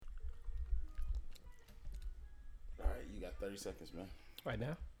got 30 seconds, man. Right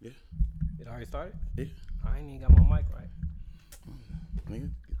now? Yeah. It already started? Yeah. I ain't even got my mic right. Nigga,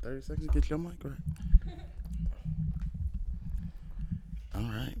 get 30 seconds to get your mic right. All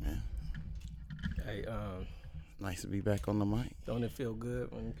right, man. Hey, Nice to be back on the mic. don't it feel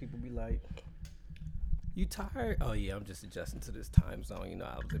good when people be like, you tired? Oh, yeah, I'm just adjusting to this time zone. You know,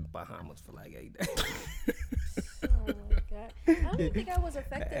 I was in Bahamas for like 8 days. Oh my god! I don't even think I was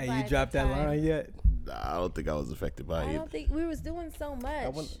affected by Hey, it you dropped that time. line yet? Nah, I don't think I was affected by I it. don't think we was doing so much.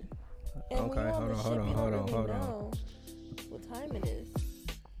 And when Okay, you're on the hold ship, on, you hold don't on, really hold on. know what time it is.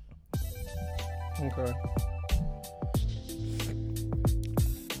 Okay.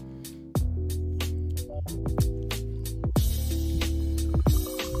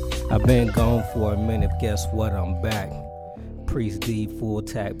 I've been gone for a minute. Guess what? I'm back. Priest D, full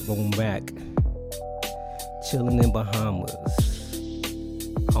tap, boom back. Chilling in Bahamas.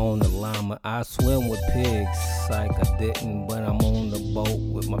 On the llama. I swim with pigs. Like I didn't, but I'm on the boat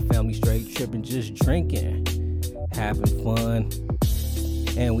with my family straight tripping, just drinking. Having fun.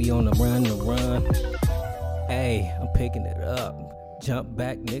 And we on the run. Hey, I'm picking it up. Jump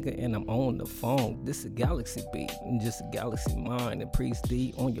back, nigga, and I'm on the phone. This a galaxy beat, and just a galaxy mind. And Priest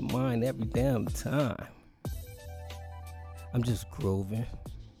D on your mind every damn time. I'm just grooving.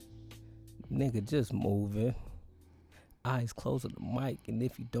 Nigga, just moving. Eyes closed on the mic, and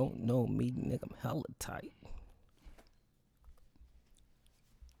if you don't know me, nigga, I'm hella tight.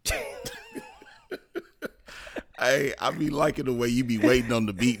 Hey, I be liking the way you be waiting on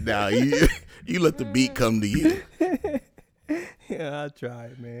the beat now. You let the beat come to you. Yeah, I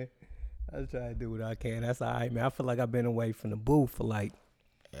tried, man. I try to do what I can. That's all right, man. I feel like I've been away from the booth for like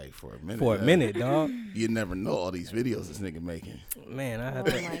Hey, for a minute, dog. You never know all these videos this nigga making. Man, I Oh have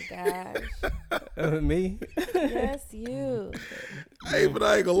to. my gosh! Me? Yes, you. Hey, but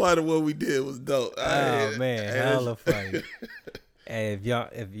I ain't gonna lie, to what we did was dope. Oh man, hella funny. Hey, if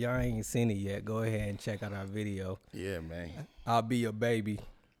y'all ain't seen it yet, go ahead and check out our video. Yeah, man. I'll be your baby.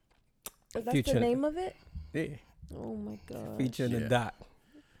 Is that Future- the name of it? Yeah, Oh my god! featuring the Yeah. dot.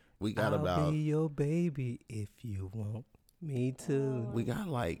 We got I'll be your baby if you want me to. we got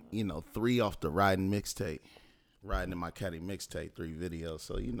like, 3 off the Riding mixtape. Riding in My Caddy mixtape, 3 videos.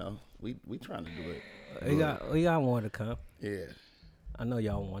 So, we trying to do it. We got more to come. Yeah. I know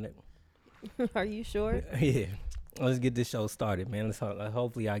y'all want it. Are you sure? Yeah. Let's get this show started, man.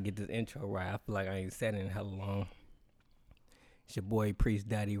 Hopefully I get this intro right. I feel like I ain't said it in hella long. It's your boy Priest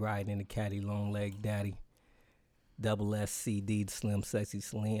Daddy riding in the caddy, long leg daddy. Double S CD, Slim Sexy,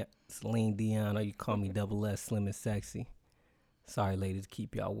 Celine Dion, or you call me Double S, Slim and Sexy. Sorry, ladies,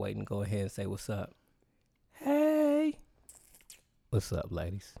 keep y'all waiting. Go ahead and say what's up. Hey. What's up,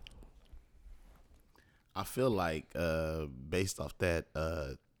 ladies? I feel like based off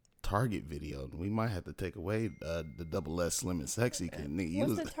that Target video, we might have to take away the Double S Slim and Sexy. Cause nigga,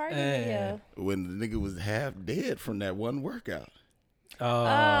 What's the target video? when the nigga was half dead from that one workout.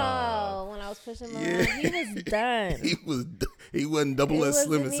 Oh, when I was pushing him around, he was done. He wasn't Double S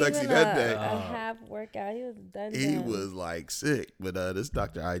Slim and Sexy that day. A half workout. He was done. He was like sick. But this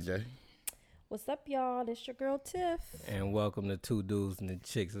Dr. IJ. What's up, y'all? This your girl Tiff. And welcome to Two Dudes and the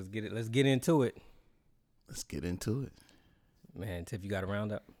Chicks. Let's get into it. Let's get into it. Man, Tiff, you got a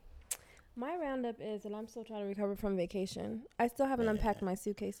roundup? My roundup is, and I'm still trying to recover from vacation. I still haven't unpacked my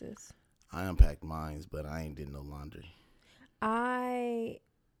suitcases. I unpacked mine, but I ain't did no laundry. I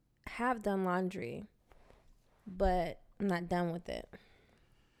have done laundry, but I'm not done with it.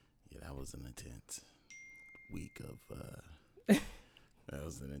 Yeah, that was an intense week of. That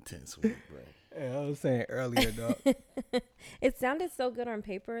was an intense week, bro. Yeah, I was saying earlier, dog. It sounded so good on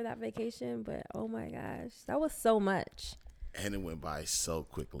paper, that vacation, but oh my gosh, that was so much. And it went by so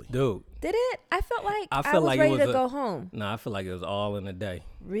quickly. Dude. Did it? I felt like I feel was like it ready was to go home. No, I feel like it was all in a day.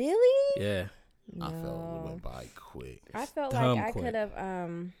 Really? Yeah. No. I felt it went by quick. I felt Dumb like I quick. could have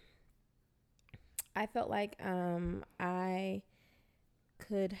I felt like I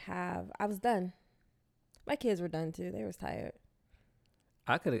could have. I was done. My kids were done too. They was tired.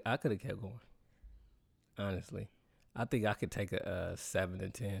 I could have kept going. Honestly. I think I could take a 7 to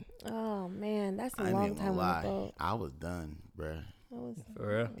 10. Oh man, that's a I ain't long even time gonna on lie. the boat. I was done, bruh. I was For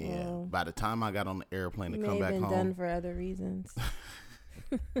real? Yeah. Oh. By the time I got on the airplane to may come have back been home, done for other reasons.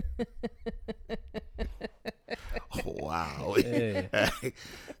 wow. Yeah.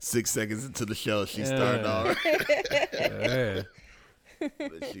 6 seconds into the show, she started off. Yeah.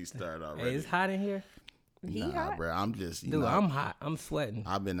 She started Hey, already. it's hot in here. He Nah, hot. bro. I'm just, Dude, I'm hot. I'm sweating.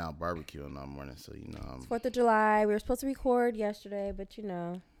 I've been out barbecuing all morning, so I'm 4th of July. We were supposed to record yesterday, but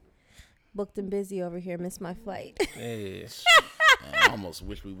booked and busy over here. Missed my flight. Yeah. I almost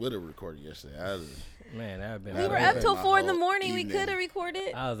wish we would have recorded yesterday. Man, that would been. We were up till 4 in the morning. We could have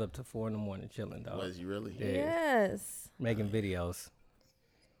recorded. I was up till 4 in the morning chilling, dog. Was you really? Yeah. Yes. Making videos.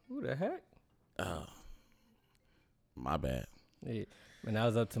 Who the heck? Oh, my bad. Yeah. Man, I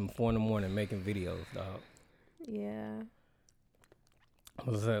was up till 4 in the morning making videos, dog. Yeah.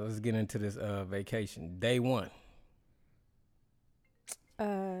 Let's get into this vacation. Day 1.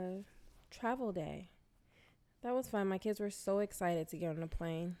 Travel day. That was fun. My kids were so excited to get on the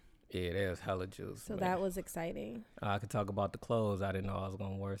plane. Yeah, there's hella juice. So man. that was exciting. I could talk about the clothes. I didn't know I was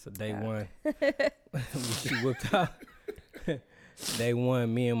gonna wear. So day 1, she whipped out. Day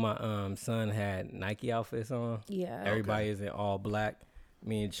 1, me and my son had Nike outfits on. Yeah. Everybody is in all black.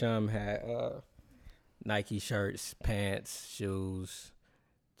 Me and Chum had Nike shirts, pants, shoes,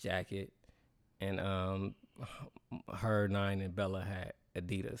 jacket, and her, Nine, and Bella had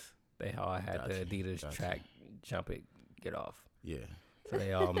Adidas. They all had the Adidas track jump it, get off. Yeah. So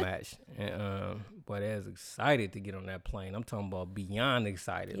they all matched. And boy, they was excited to get on that plane. I'm talking about beyond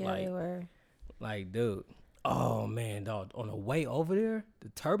excited. Yeah, they were. Like, dude. Oh man, dog. On the way over there, the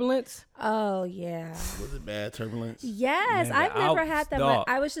turbulence. Oh yeah. Was it bad turbulence? Yes, Man, I've never had that. But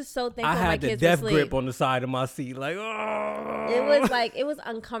I was just so thankful I my had the kids death were asleep. grip on the side of my seat, like, oh. It was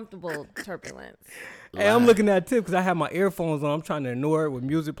uncomfortable turbulence. Hey, I'm looking at Tiff because I had my earphones on. I'm trying to ignore it with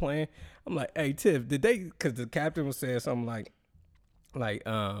music playing. I'm like, hey Tiff, did they? Because the captain was saying something like,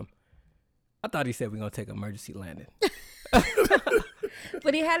 I thought he said we're gonna take an emergency landing.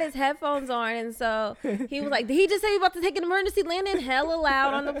 But he had his headphones on, and so he was like, did he just say he about to take an emergency landing hella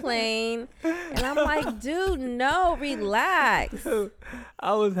loud on the plane? And I'm like, dude, no, relax.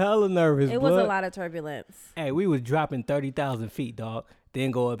 I was hella nervous. It was a lot of turbulence. Hey, we was dropping 30,000 feet, dog.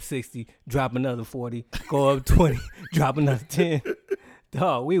 Then go up 60, drop another 40, go up 20, drop another 10.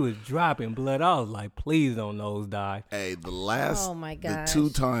 Dog, we was dropping blood. I was like, please don't nosedive. Hey, the 2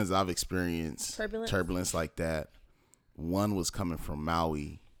 times I've experienced turbulence like that, one was coming from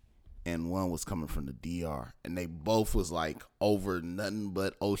Maui and one was coming from the DR. And they both was like over nothing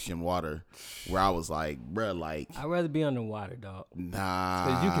but ocean water, where I was like, bruh, like. I'd rather be underwater, dog. Nah.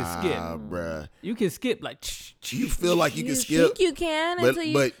 Because you can skip. Bruh. You can skip like. You feel like you can skip. You think you can until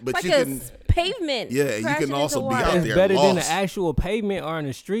you. But like you can. Pavement. Yeah, you can also be out it's there better lost. than the actual pavement or in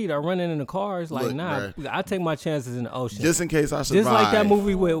the street or running in the cars. Like, Look, nah, I take my chances in the ocean. Just in case I survive. Just like that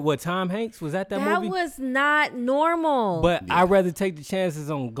movie with Tom Hanks. Was that movie? That was not normal. But I'd rather take the chances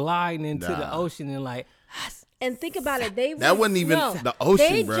on gliding into the ocean and like. And think about it, that wasn't even the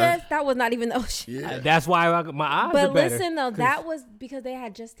ocean, bro. That was not even the ocean. Yeah. That's why my eyes are better. But listen though, that was because they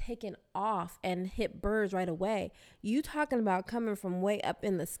had just taken off and hit birds right away. You talking about coming from way up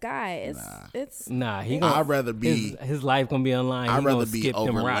in the sky? I'd rather be his life gonna be online. I'd rather be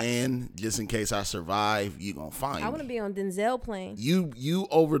over land just in case I survive. You gonna find me. I want to be on Denzel plane. You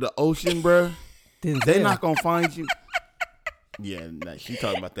over the ocean, bro. They not gonna find you. Yeah, she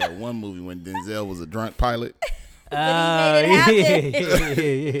talking about that one movie when Denzel was a drunk pilot. But he made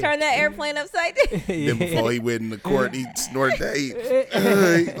it happen. Turn that airplane upside down. Then before he went in the court, he snorted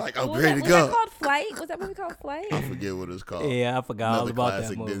that. Like, I'm ready to go. Was that called Flight? Was that movie called Flight? I forget what it's called. Yeah, I forgot all about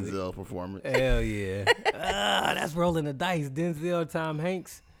that movie. Classic Denzel performance. Hell yeah. That's rolling the dice. Denzel, Tom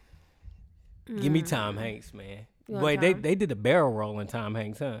Hanks. Give me Tom Hanks, man. Wait, they did the barrel roll in Tom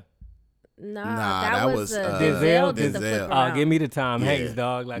Hanks, huh? Nah, that was Denzel. Oh, give me the Tom Hanks,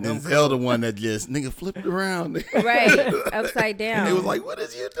 dog. Like Denzel, the one that just nigga flipped around, right, upside down. He was like, "What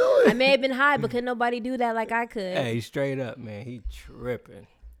is you doing?" I may have been high, but could nobody do that like I could? Hey, straight up, man, he tripping.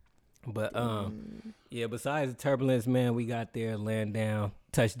 But yeah. Besides the turbulence, man, we got there,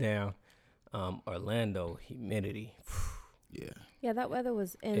 touchdown, Orlando, humidity. Yeah, that weather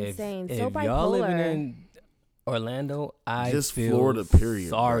was insane. If so bipolar. Y'all living in Orlando, I just feel Florida, period.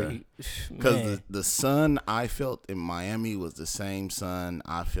 Sorry, because the sun I felt in Miami was the same sun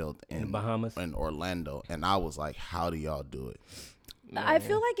I felt in Bahamas, in Orlando, and I was like, "How do y'all do it?" Man. I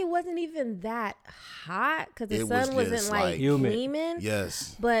feel like it wasn't even that hot because the sun wasn't like gleaming.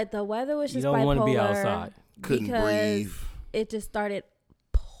 Yes, but the weather was just you don't bipolar. Want to be outside. Couldn't breathe. It just started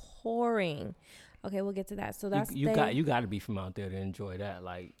pouring. Okay, we'll get to that. So that's you got to be from out there to enjoy that.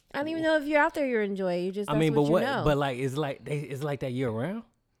 Like, I don't even know if you're out there, you're enjoying. You just but like it's like that year round.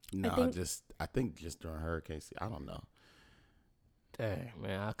 No, I think just during hurricane season. I don't know. Dang,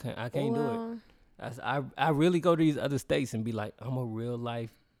 man, I can't do it. I really go to these other states and be like, I'm a real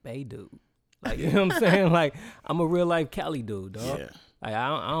life Bay dude. Like, you know what I'm saying? Like, I'm a real life Cali dude, dog. Yeah. Like,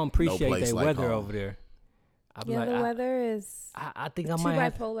 I don't appreciate that weather over there. The weather is. I think I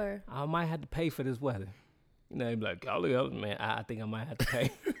might bipolar. I might have to pay for this weather. You know, be like, Cali, man. I think I might have to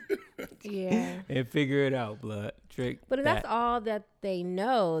pay. Yeah. And figure it out, blood. Trick. But if that's all that they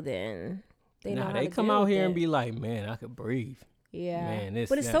know, then they know how they to come deal out with here it. and be like, man, I could breathe. Yeah. Man,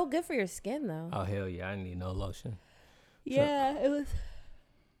 but it's so good for your skin, though. Oh, hell yeah. I need no lotion. Yeah, it was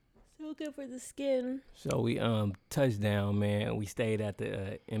so good for the skin. So we touched down, man. We stayed at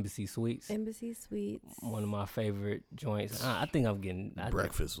the Embassy Suites. Embassy Suites. One of my favorite joints. I think I'm getting...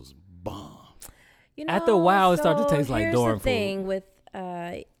 Breakfast was bomb. You know, after a while, it started to taste like dorm food. Here's the thing with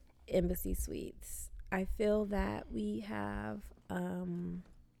Embassy Suites. I feel that we have...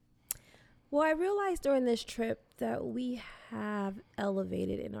 well, I realized during this trip that we have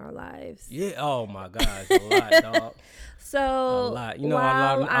elevated in our lives. Yeah. Oh my gosh, a lot, dog. So a lot. You know,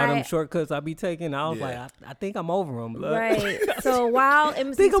 all them shortcuts I be taking. I was like, I think I'm over them. Blood. Right. So while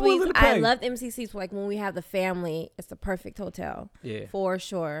Embassy Suites, I loved Embassy Suites. Like when we have the family, it's the perfect hotel. Yeah. For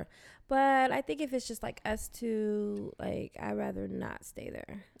sure. But I think if it's just like us two, like I'd rather not stay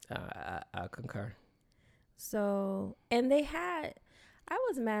there. I concur. So, and they had. I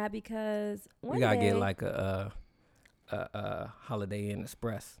was mad because we gotta get like a Holiday Inn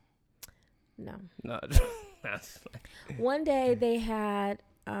Express. No. That's one day they had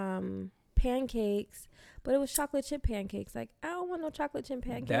pancakes, but it was chocolate chip pancakes. Like I don't want no chocolate chip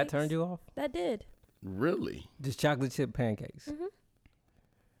pancakes. That turned you off? That did. Really? Just chocolate chip pancakes. Mm-hmm.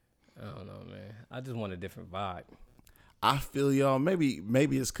 I don't know, man. I just want a different vibe. I feel y'all. Maybe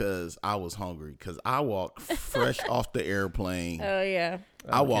it's because I was hungry. Because I walked fresh off the airplane. Oh yeah.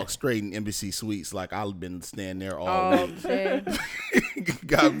 I walked straight in Embassy Suites like I've been standing there all day.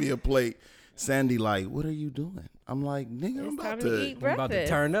 Got me a plate. Sandy like, what are you doing? I'm like, nigga, I'm about to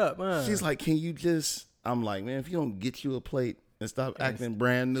turn up. Huh? She's like, can you just? I'm like, man, if you don't get you a plate and stop acting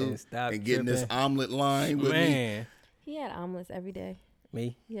brand new and getting this omelet line with me. He had omelets every day.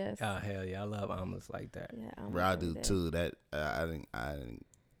 Me? Yes. Oh hell yeah, I love omelets like that. Yeah, bro, I do too. That I think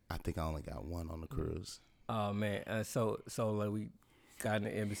I only got one on the cruise. Oh man, so like we got in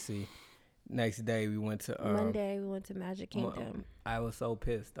the embassy. Next day we went to Monday we went to Magic Kingdom. I was so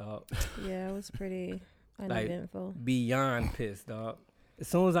pissed, dog. Yeah, it was pretty uneventful. Like, beyond pissed, dog. As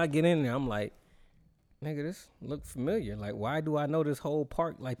soon as I get in there, I'm like, nigga, this look familiar. Like, why do I know this whole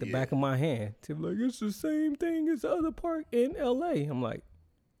park like the back of my hand? To be like, it's the same thing as the other park in LA. I'm like,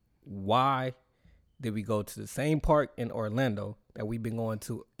 why did we go to the same park in Orlando that we've been going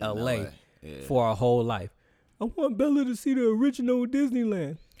to LA for our whole life? I want Bella to see the original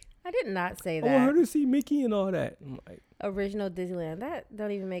Disneyland. I did not say that. I want her to see Mickey and all that. I'm like, original Disneyland. That don't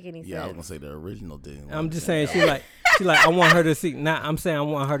even make any sense. Yeah, I was gonna say the original Disneyland. I'm just saying she like I want her to see. I'm saying I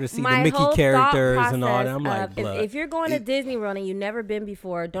want her to see the Mickey characters and all that. I'm like, if you're going to Disney World and you've never been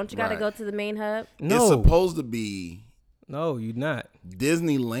before, don't you got to go to the main hub? No, it's supposed to be. No, you're not.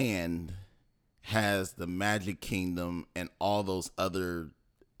 Disneyland has the Magic Kingdom and all those other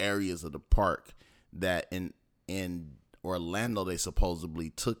areas of the park that in Orlando they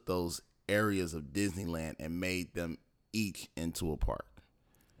supposedly took those areas of Disneyland and made them each into a park.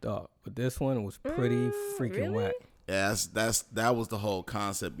 Dog, but this one was pretty freaking whack. Yeah, that was the whole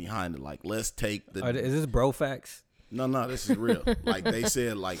concept behind it. Like, let's take the. Is this bro facts? No, this is real. Like they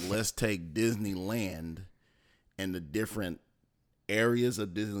said, like let's take Disneyland and the different areas of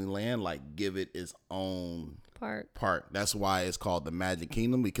Disneyland, like give it its own park. That's why it's called the Magic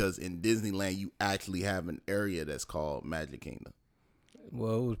Kingdom, because in Disneyland you actually have an area that's called Magic Kingdom.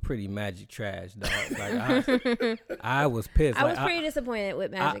 Well, it was pretty magic trash, dog. Like I was pissed. I was pretty disappointed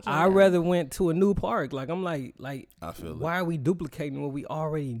with Magic Kingdom. I rather went to a new park. Like I'm like I feel why are we duplicating what we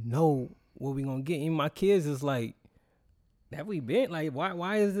already know what we gonna get? Even my kids is like, have we been? Like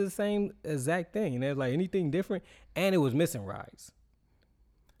why is it the same exact thing? And there's like anything different, and it was missing rides.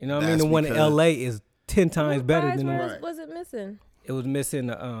 You know what I mean? The one in LA is 10 times better than the one. Was it missing? It was missing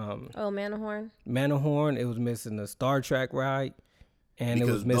the Matterhorn. It was missing the Star Trek ride, and because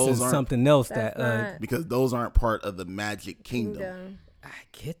it was missing something else because those aren't part of the Magic Kingdom. I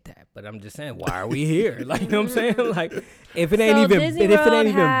get that, but I'm just saying, why are we here? Like, you know what I'm saying? Like, if it ain't even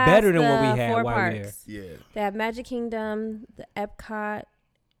better than what we had, why are we there? Yeah, they have Magic Kingdom, the Epcot,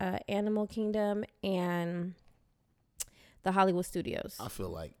 Animal Kingdom, and the Hollywood Studios. I feel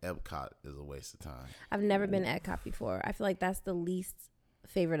like Epcot is a waste of time. I've never been to Epcot before. I feel like that's the least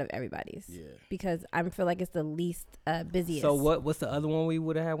favorite of everybody's. Yeah. Because I feel like it's the least busiest. So what's the other one we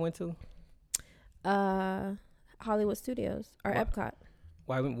would have went to? Hollywood Studios or Epcot.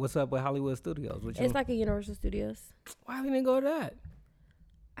 Why? What's up with Hollywood Studios? It's like a Universal Studios. Why we didn't go to that?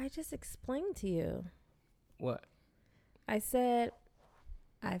 I just explained to you. What? I said,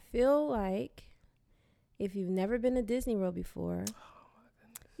 I feel like if you've never been to Disney World before,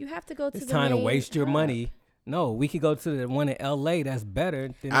 you have to go to the main It's time to waste your money No, we could go to the one in L.A. that's better.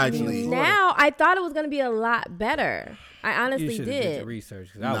 Than actually, now I thought it was gonna be a lot better. I honestly did your research.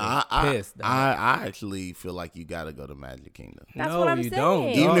 I was pissed. I actually feel like you gotta go to Magic Kingdom. That's what I'm saying. Don't.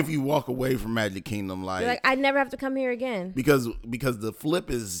 Even if you walk away from Magic Kingdom, like I never have to come here again. Because the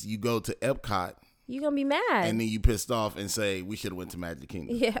flip is you go to Epcot, you're gonna be mad, and then you pissed off and say we should have went to Magic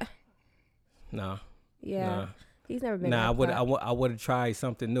Kingdom. Yeah. No. Yeah. Nah. He's never been. Nah, I would have tried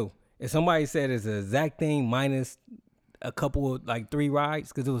something new. If somebody said it's the exact thing minus a couple of, like 3 rides,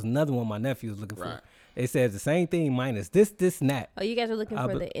 because there was another one my nephew was looking for. They said the same thing minus this, and that. Oh, you guys are looking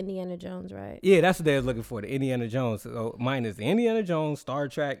for the Indiana Jones, right? Yeah, that's what they were looking for, the Indiana Jones. So minus the Indiana Jones, Star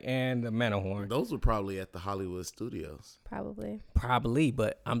Trek, and the Matterhorn. Those were probably at the Hollywood Studios. Probably,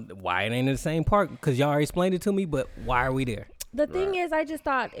 but why it ain't in the same park? Because y'all already explained it to me, but why are we there? The thing is, I just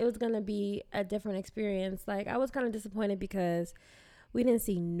thought it was going to be a different experience. Like, I was kind of disappointed because we didn't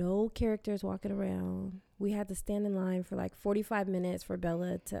see no characters walking around. We had to stand in line for like 45 minutes for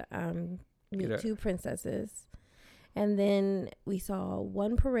Bella to meet 2 princesses. And then we saw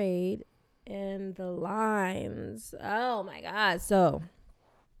one parade and the lines. Oh, my God. So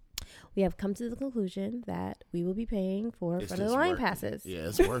we have come to the conclusion that we will be paying for front of the line passes. Yeah,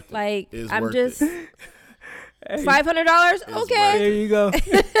 it's worth it. Like, I'm just... $500? Okay. There you go.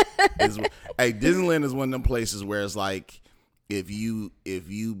 Hey, Disneyland is one of them places where it's like, if you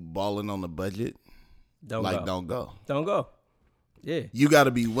balling on the budget, don't go. Yeah. You got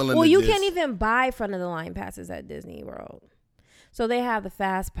to be willing to you can't even buy front of the line passes at Disney World. So they have the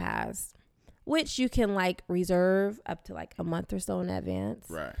Fast Pass, which you can like reserve up to like a month or so in advance.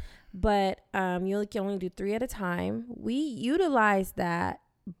 Right. But you can only do 3 at a time. We utilized that,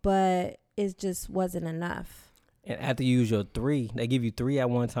 but it just wasn't enough. And after you use your 3, they give you 3 at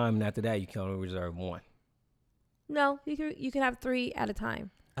one time, and after that, you can only reserve 1. No, you can have 3 at a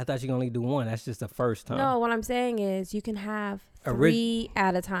time. I thought you could only do 1. That's just the first time. No, what I'm saying is you can have 3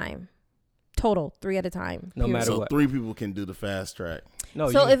 at a time. Total, 3 at a time. No matter what. So 3 people can do the fast track.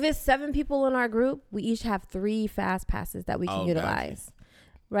 No. So if it's 7 people in our group, we each have 3 fast passes that we can utilize. Gotcha.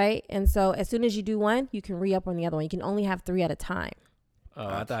 Right? And so as soon as you do one, you can re-up on the other one. You can only have 3 at a time.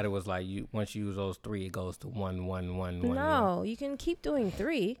 I thought it was like once you use those 3, it goes to 1, 1, 1, 1. No, you can keep doing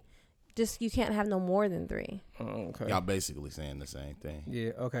 3. Just you can't have no more than 3. Okay. Y'all basically saying the same thing.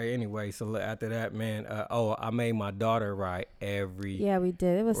 Yeah. Okay. Anyway, so after that, man. I made my daughter ride every. Yeah, we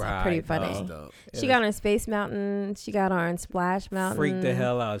did. It was pretty funny. She got on Space Mountain. She got on Splash Mountain. Freaked the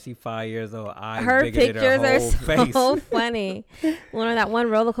hell out. She 5 years old. Her pictures are so funny. That one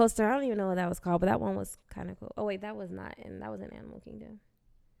roller coaster. I don't even know what that was called, but that one was kind of cool. Oh wait, that was not, and that was in Animal Kingdom.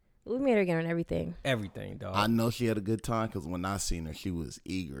 We made her get on everything. Everything, dog. I know she had a good time because when I seen her, she was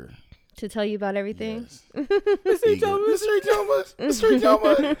eager to tell you about everything. Yes. Mystery Joma,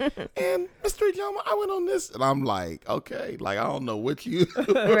 and Mystery Joma, I went on this, and I'm like, okay, like I don't know what you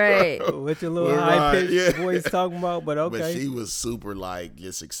right, what your little high pitched voice talking about, but okay. But she was super like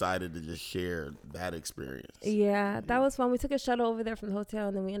just excited to just share that experience. Yeah, that was fun. We took a shuttle over there from the hotel,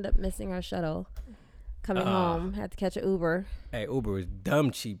 and then we ended up missing our shuttle. Coming home, had to catch an Uber. Hey, Uber is dumb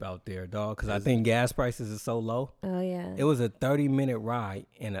cheap out there, dog. Because I think gas prices are so low. Oh yeah. It was a 30-minute ride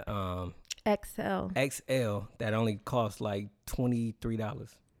in a XL that only cost like $23.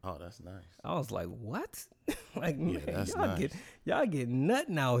 Oh, that's nice. I was like, what? Like, yeah, man, that's nice. y'all get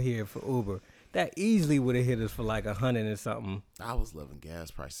nothing out here for Uber. That easily would have hit us for like $100 and something. I was loving gas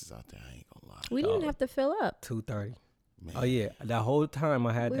prices out there. I ain't gonna lie. We didn't have to fill up. $2.30. Oh yeah, that whole time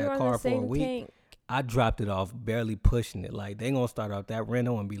I had that car for a week. Tank. I dropped it off, barely pushing it. Like, they gonna start out that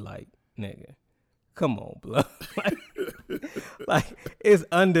rental and be like, nigga, come on, blood. like, it's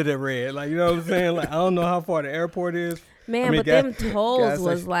under the red. Like, you know what I'm saying? Like, I don't know how far the airport is. Man, but them tolls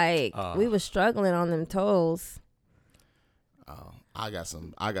was like, we was struggling on them tolls. Oh, I got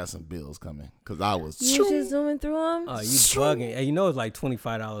some bills coming because I was. You just zooming through them? Oh, you bugging. And you know it's like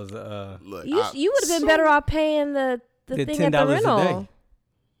 $25. Look, you would have been better off paying the thing at the rental. A day.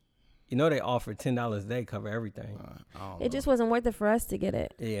 You know they offer $10 a day, cover everything. It just wasn't worth it for us to get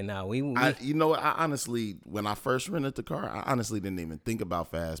it. Yeah, we you know what? I honestly, when I first rented the car, I honestly didn't even think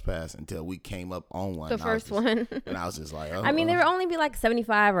about Fast Pass until we came up on one. The first one. And I was just like, I mean, they would only be like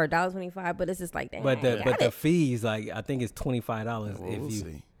 $75 or $1.25, but it's just like that. But the fees, like, I think it's $25 well, if you.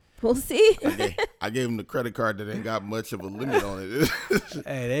 See. We'll see. I gave them the credit card that ain't got much of a limit on it.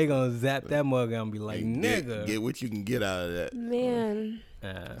 Hey, they gonna zap that mug and be like, nigga. Get what you can get out of that. Man.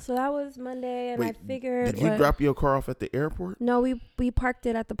 So that was Monday, and I figured. Did you drop your car off at the airport? No, we parked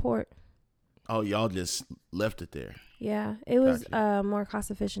it at the port. Oh, y'all just left it there. Yeah, it was more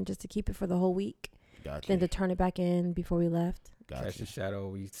cost efficient just to keep it for the whole week than to turn it back in before we left. Catch a shadow.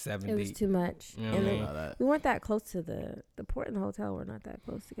 We 7 It deep. was too much. You know and then we weren't that close to the port and the hotel. We're not that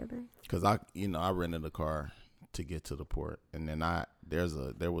close together. Because I rented a car to get to the port, and then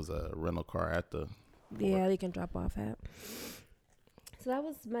there was a rental car at the port. Yeah, you can drop off at. So that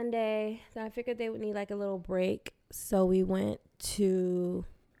was Monday. Then I figured they would need like a little break, so we went to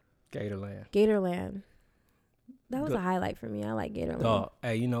Gatorland. That was a highlight for me. I like Gatorland. Dog,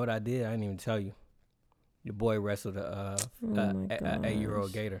 hey, you know what I did? I didn't even tell you. Your boy wrestled a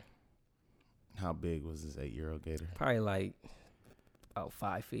 8-year-old gator. How big was this 8-year-old gator? Probably like about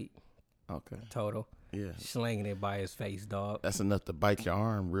 5 feet. Okay. Total. Yeah. Slinging it by his face, dog. That's enough to bite your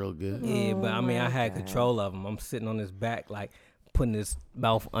arm real good. Yeah, but I mean, I had control of him. I'm sitting on his back, like putting his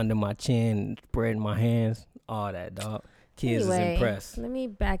mouth under my chin, spreading my hands, all that, dog. Kids is impressed. Let me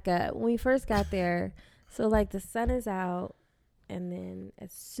back up. When we first got there, so like the sun is out. And then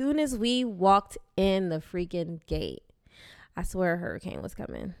as soon as we walked in the freaking gate, I swear a hurricane was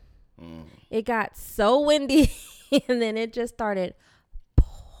coming. It got so windy and then it just started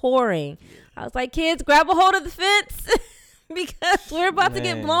pouring. I was like, kids, grab a hold of the fence because we're about to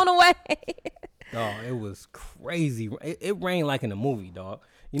get blown away. Dog, it was crazy. It rained like in a movie, dog.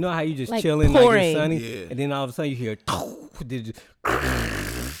 You know how you just like chilling pouring. like it's sunny? Yeah. And then all of a sudden you hear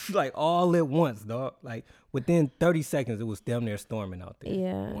like all at once, dog. Like within 30 seconds, it was damn near storming out there.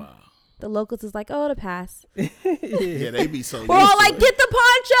 Yeah. Wow. The locals is like, oh, to pass. Yeah, they be so. We're all like, get the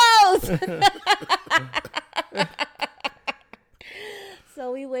ponchos.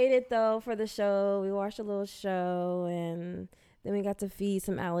 So we waited though for the show. We watched a little show and then we got to feed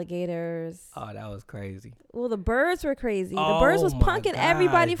some alligators. Oh, that was crazy. Well, the birds were crazy. The birds was punking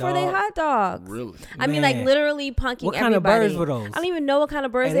everybody for their hot dogs. Really? I mean, like literally punking what everybody. kind of birds were those? I don't even know what kind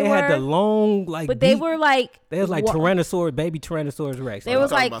of birds and they were. They had the long, like, but they were like. They was like Tyrannosaurus, baby Tyrannosaurus Rex. They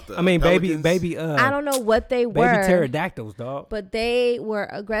was like. I mean, baby. I don't know what they were. Baby pterodactyls, dog. But they were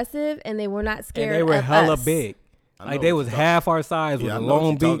aggressive and they were not scared. And they were hella us. big. Like they was half our size with a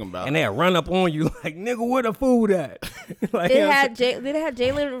long beak, and they'd run up on you like, "Nigga, where the food at?" Like, Did it have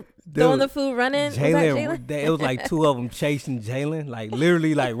Jalen throwing the food, running? Jalen, it was like two of them chasing Jalen, like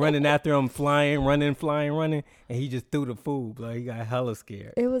literally like running after him, flying, running, and he just threw the food. Like he got hella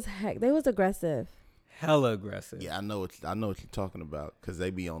scared. It was they was aggressive. Hella aggressive. Yeah, I know what you're talking about because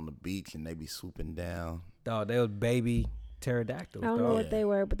they be on the beach and they be swooping down. Dog, they was baby pterodactyls. I don't know what they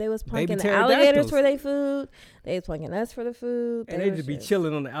were, but they was punking Baby the alligators for their food. They was punking us for the food. And they just be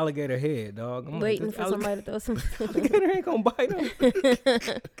chilling on the alligator head, dog. I'm waiting like, for somebody to throw some food. Alligator ain't gonna bite them.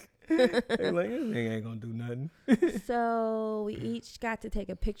 They're like, this nigga ain't gonna do nothing. So we each got to take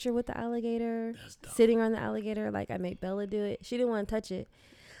a picture with the alligator, sitting on the alligator. Like I made Bella do it. She didn't want to touch it.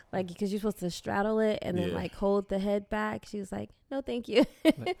 Like, because you're supposed to straddle it and then, like, hold the head back. She was like, no, thank you.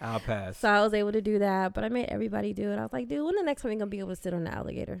 I'll pass. So I was able to do that. But I made everybody do it. I was like, dude, when the next time we going to be able to sit on the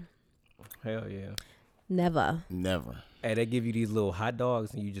alligator? Hell yeah. Never. Hey, they give you these little hot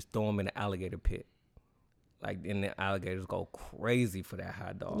dogs and you just throw them in the alligator pit. Like, and the alligators go crazy for that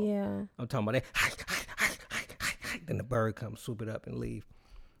hot dog. Yeah. I'm talking about that. Then the bird comes, swoop it up, and leave.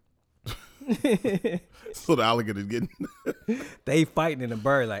 So the alligator's getting they fighting in the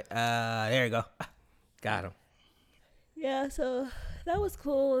bird like there you go, got him. Yeah, so that was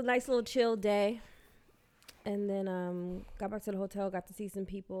cool. Nice little chill day. And then got back to the hotel, got to see some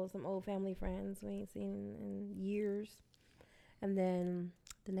people, some old family friends we ain't seen in years. And then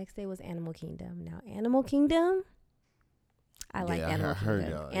the next day was Animal Kingdom. Now Animal Kingdom, I like Animal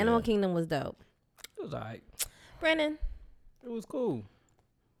Kingdom. Animal Kingdom was dope. It was alright. Brandon, it was cool.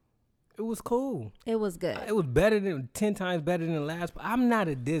 It was good. It was better than 10 times better than the last. But I'm not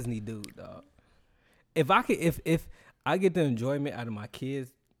a Disney dude, dog. If I get the enjoyment out of my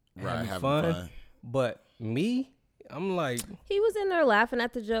kids having fun, but me, I'm like, he was in there laughing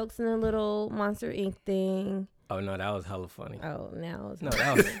at the jokes and the little Monster Inc. thing. Oh no, that was hella funny. Oh, now it's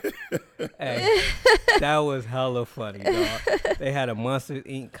that was hella funny, dog. They had a Monster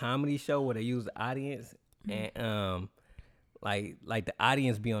Inc. comedy show where they used the audience and like the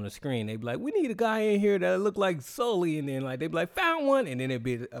audience be on the screen. They be like, we need a guy in here that look like Sully, and then like they be like, found one, and then it'd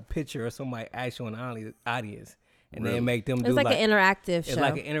be a picture of somebody actually in the audience, and then make them do it's like an interactive show. It's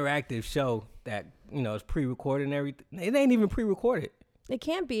like an interactive show that is pre-recorded and everything. It ain't even pre-recorded. It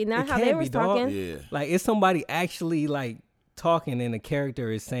can't be. Not how they were talking. Yeah. Like it's somebody actually like talking, and the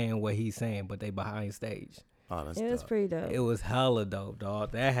character is saying what he's saying, but they behind stage. Oh, that's it was pretty dope. It was hella dope,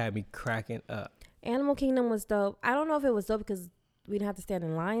 dog. That had me cracking up. Animal Kingdom was dope. I don't know if it was dope because we didn't have to stand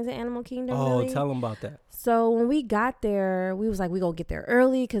in lines at Animal Kingdom. Oh, really. Tell them about that. So when we got there, we was like, we gonna get there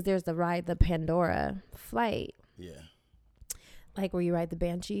early because there's the Pandora flight. Yeah. Like where you ride the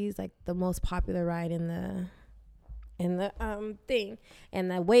Banshees, like the most popular ride in in the thing, and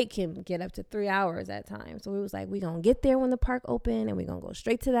the wait can get up to 3 hours at times. So we was like, we gonna get there when the park open, and we gonna go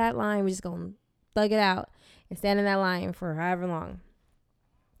straight to that line. We just gonna thug it out and stand in that line for however long.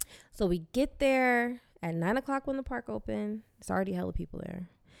 So we get there at 9:00 when the park open. It's already hella people there,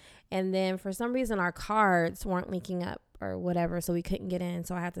 and then for some reason our cards weren't linking up or whatever, so we couldn't get in.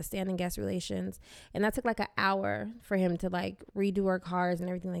 So I had to stand in guest relations, and that took like an hour for him to like redo our cards and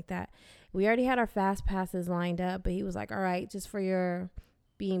everything like that. We already had our fast passes lined up, but he was like, all right, just for your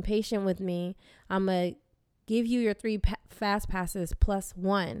being patient with me, I'm gonna give you your 3 fast passes plus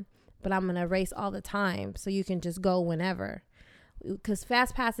 1, but I'm gonna erase all the time so you can just go whenever. Because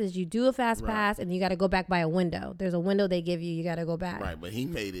fast passes, you do a fast pass and you got to go back by a window. There's a window they give you got to go back. Right, but he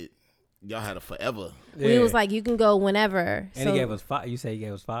made it. Y'all had it forever. Yeah. We was like, you can go whenever. And so he gave us 5. You say he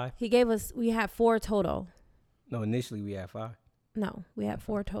gave us 5? We had 4 total. No, initially we had 5. No, we had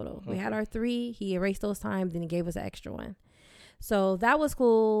 4 total. Okay. We had our 3. He erased those times, then he gave us an extra one. So that was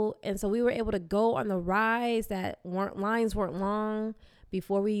cool. And so we were able to go on the rides that lines weren't long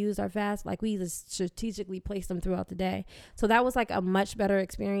before we used our fast. Like, we just strategically placed them throughout the day. So that was like a much better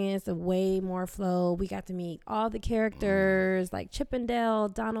experience, a way more flow. We got to meet all the characters, like Chip and Dale,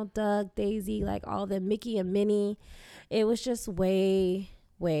 Donald Duck, Daisy, like all the Mickey and Minnie. It was just way,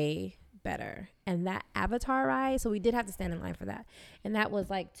 way better. And that Avatar ride, so we did have to stand in line for that, and that was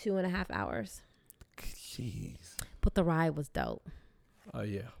like 2.5 hours. Jeez. But the ride was dope. Oh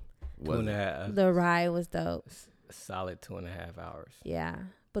yeah, 2.5. The ride was dope. Solid 2.5 hours. Yeah,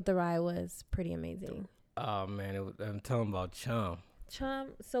 but the ride was pretty amazing. Oh man, I'm talking about Chum.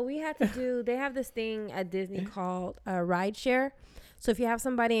 So we had to do. They have this thing at Disney called ride share. So if you have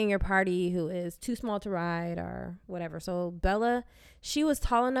somebody in your party who is too small to ride or whatever. So Bella, she was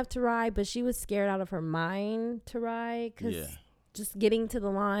tall enough to ride, but she was scared out of her mind to ride because just getting to the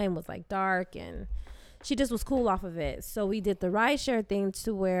line was like dark, and she just was cool off of it. So we did the ride share thing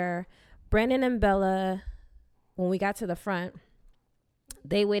to where Brandon and Bella, when we got to the front,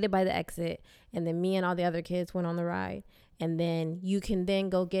 they waited by the exit, and then me and all the other kids went on the ride. And then you can then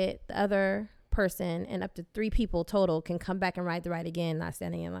go get the other person, and up to 3 people total can come back and ride the ride again, not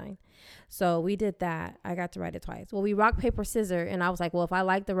standing in line. So we did that. I got to ride it twice. Well, we rock, paper, scissors, and I was like, well, if I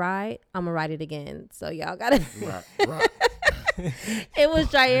like the ride, I'm gonna ride it again. So y'all gotta rock. It was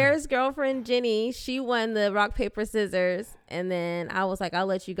Jair's girlfriend Jenny. She won the rock, paper, scissors, and then I was like, I'll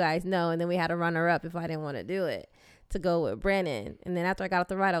let you guys know. And then we had to run her up if I didn't want to do it, to go with Brandon. And then after I got off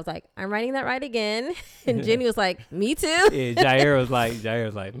the ride, I was like, I'm riding that ride again. And Jenny was like, me too. Yeah, Jair was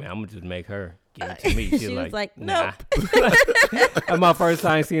like, man, I'm gonna just make her give it to me. She was like, nope. Nah. That's my first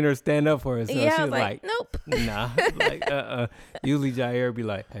time seeing her stand up for herself. Yeah, she was like, nope. Nah. Like, Usually Jair be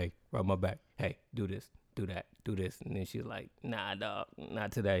like, hey, rub my back. Hey, do this, do that, do this. And then she was like, nah, dog,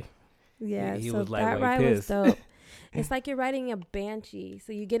 not today. Yeah, he so was like, that ride pissed. was dope. It's like you're riding a Banshee.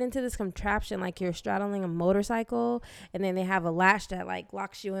 So you get into this contraption like you're straddling a motorcycle, and then they have a latch that like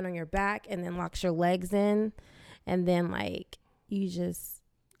locks you in on your back and then locks your legs in, and then like you just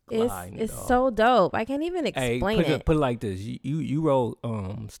it's so dope. I can't even explain it. Put it like this: you rode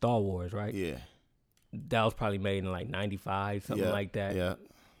Star Wars, right? Yeah. That was probably made in like 95, something like that. Yeah.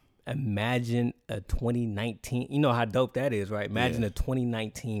 Imagine a 2019. You know how dope that is, right? Imagine a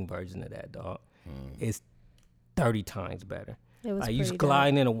 2019 version of that, dog. It's 30 times better. It was like you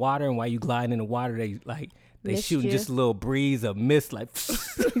gliding in the water, and while you gliding in the water, they shooting just a little breeze of mist, like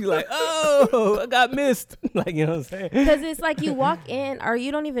you're like, oh, I got mist. Like, you know what I'm saying? Because it's like you walk in, or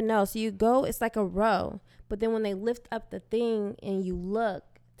you don't even know. So you go, it's like a row, but then when they lift up the thing and you look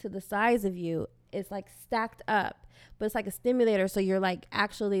to the sides of you, it's like stacked up. But it's like a stimulator, so you're like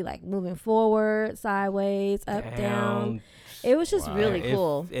actually like moving forward, sideways, up, down. It was just really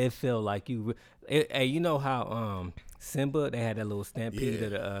cool. It felt like hey, you know how Simba, they had that little stampede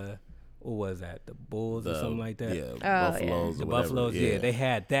of the what was that? The bulls or something like that? Yeah, buffaloes. The buffaloes, yeah. They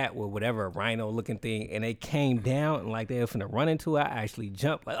had that with whatever rhino looking thing, and they came down and like they were finna run into it. I actually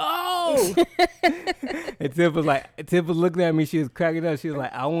jumped like, oh! And Tiff was looking at me. She was cracking up. She was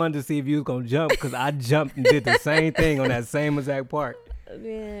like, I wanted to see if you was gonna jump, because I jumped and did the same thing on that same exact part.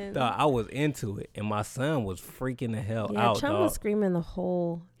 Man, I was into it, and my son was freaking the hell out. Chum was screaming the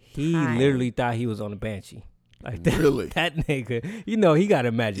whole He time. literally thought he was on a Banshee. Like that, really? That nigga, you know, he got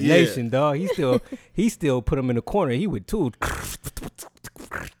imagination, dog. He still put him in the corner. He would too.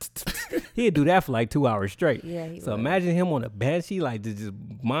 He'd do that for like 2 hours straight. Yeah, so imagine him on a Banshee, like just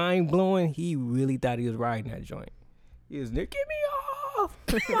mind blowing. He really thought he was riding that joint. He was, get me off!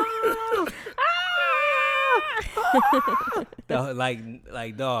 Ah! Dog,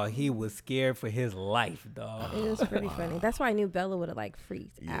 like dog, he was scared for his life, dog. It was pretty funny. That's why I knew Bella would have like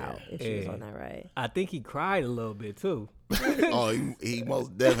freaked out if she was on that ride. I think he cried a little bit too. He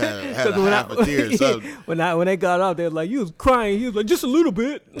most definitely had a half a tear or something. When they got out, they were like, "You was crying." He was like, "Just a little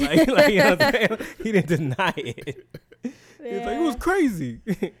bit." Like you know what I'm saying? He didn't deny it. Yeah. He was like, "It was crazy."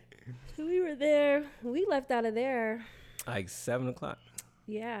 We were there. We left out of there like 7:00.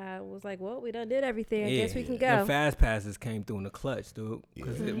 Yeah, it was like, well, we done did everything. I guess we can go. The fast passes came through in the clutch, dude.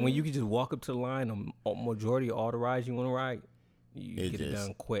 Because when you can just walk up to the line, a majority of all the rides you want to ride, you get it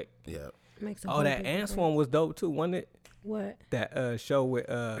done quick. Yeah. That Ants one was dope too, wasn't it? What? That show with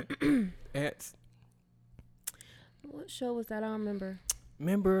ants. What show was that? I don't remember.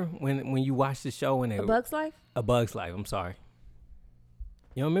 Remember when you watched the show and A Bug's Life? A Bug's Life. I'm sorry.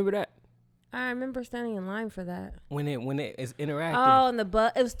 You don't remember that? I remember standing in line for that. When it is interactive. Oh, and it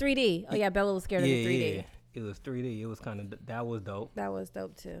was 3D. Oh yeah, Bella was scared of the 3D. Yeah, it was 3D. It was kind of that was dope. That was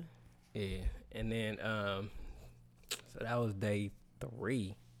dope too. Yeah, and then so that was day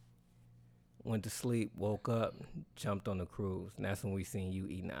 3. Went to sleep, woke up, jumped on the cruise, and that's when we seen you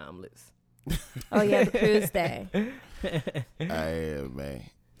eating omelets. Oh yeah, the cruise day. Yeah, man.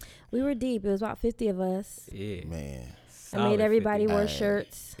 We were deep. It was about 50 of us. Yeah, man. I made everybody wear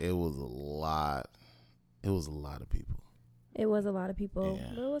shirts. It was a lot. It was a lot of people. It was a lot of people.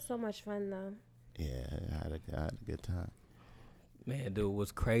 Yeah. But it was so much fun, though. Yeah, I had a good time. Man, dude,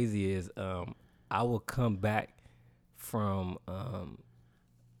 what's crazy is I would come back from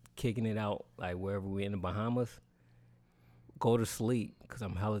kicking it out, like wherever we in the Bahamas, go to sleep, because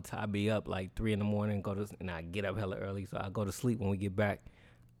I'm hella tired. I be up like 3 a.m, and I get up hella early, so I go to sleep when we get back.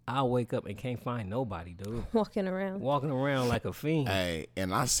 I'll wake up and can't find nobody, dude. Walking around like a fiend. Hey,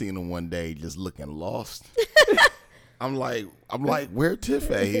 and I seen him one day just looking lost. I'm like, where Tiff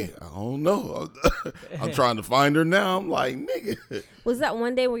at? I don't know. I'm trying to find her now. I'm like, nigga. Was that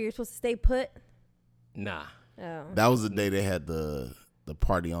one day where you're supposed to stay put? Nah. Oh. That was the day they had the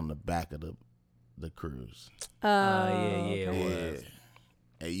party on the back of the cruise. Yeah, it was.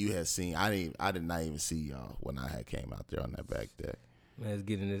 Hey, you had seen. I did not even see y'all when I had came out there on that back deck. Man, it's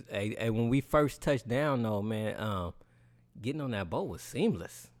getting this. Hey, when we first touched down, though, man, getting on that boat was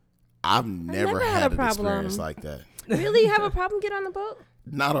seamless. I've never had an experience like that. Really? You have a problem getting on the boat?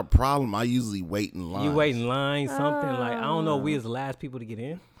 Not a problem. I usually wait in line. You wait in line, something like, I don't know, we was the last people to get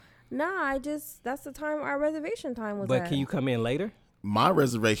in? Nah, that's the time our reservation time was But can you come in later? My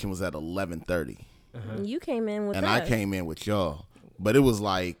reservation was at 11:30. Uh-huh. You came in with and us. I came in with y'all. But it was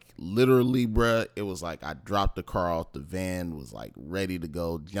like, literally, bruh, it was like I dropped the car off the van, was like ready to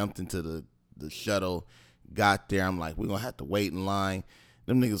go, jumped into the shuttle, got there. I'm like, we're going to have to wait in line.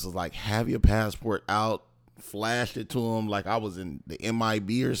 Them niggas was like, have your passport out, flashed it to them like I was in the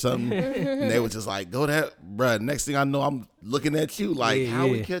MIB or something. And they was just like, go that, bruh. Next thing I know, I'm looking at you like, how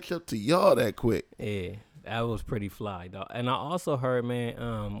we catch up to y'all that quick? Yeah, that was pretty fly, dog. And I also heard,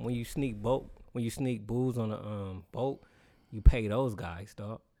 man, when you sneak booze on a boat, you pay those guys,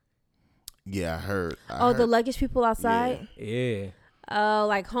 dog. Yeah, I heard. The luggage people outside? Yeah. Oh,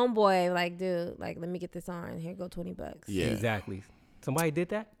 like homeboy, like, dude, like, let me get this on. Here go $20. Yeah. Exactly. Somebody did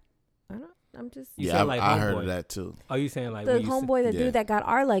that? I'm just. I heard of that too. Oh, you saying like the homeboy, dude that got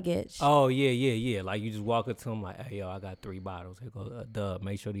our luggage? Oh yeah. Like you just walk up to him like, hey yo, I got 3 bottles. Here goes Dub.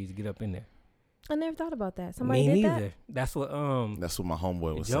 Make sure these get up in there. I never thought about that. Somebody Me did neither. that? That's what my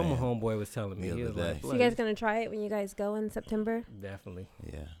homeboy was saying. My homeboy was telling me. He was like, so you guys gonna try it when you guys go in September? Definitely.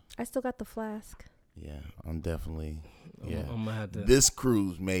 Yeah. I still got the flask. Yeah, I'm definitely. Yeah. I'm gonna have to. This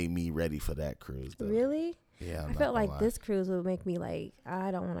cruise made me ready for that cruise, though. Really? Yeah. I felt like this cruise would make me like, I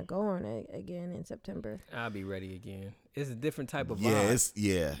don't want to go on it again in September. I'll be ready again. It's a different type of vibe.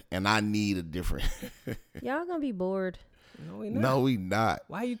 Yeah, and I need a different. Y'all gonna be bored. No, we not.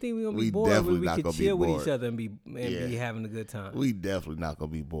 Why you think we gonna be bored? Definitely we not could gonna chill be bored with each other and be having a good time. We definitely not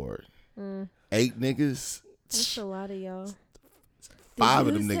gonna be bored. 8 niggas. That's a lot of y'all. 5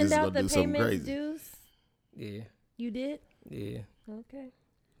 of them niggas gonna do something crazy. Dues? Yeah. You did? Yeah. Okay.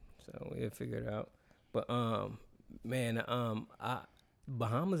 So we'll figure it out. But man,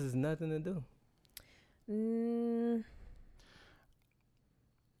 Bahamas is nothing to do.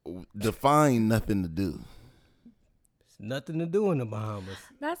 Define nothing to do. Nothing to do in the Bahamas.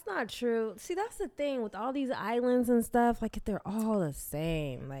 That's not true. See, that's the thing with all these islands and stuff. Like, they're all the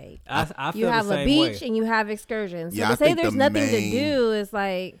same. Like, I feel you have the same a beach way. and you have excursions. So yeah, to say there's nothing to do is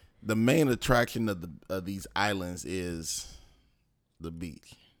like, the main attraction of these islands is the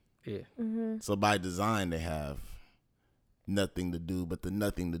beach. Yeah. Mm-hmm. So by design, they have nothing to do, but the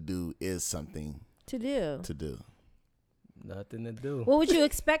nothing to do is something to do. To do. Nothing to do. What would you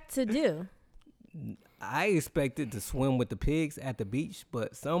expect to do? I expected to swim with the pigs at the beach,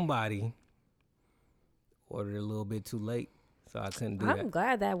 but somebody ordered a little bit too late, so I couldn't do that. I'm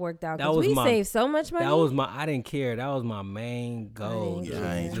glad that worked out because we saved so much money. I didn't care. That was my main goal. Yeah,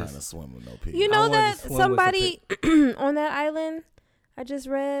 I ain't trying to swim with no pigs. You know that somebody on that island I just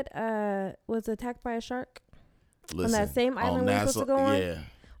read was attacked by a shark? Listen, on that same island we're supposed to go on? Yeah.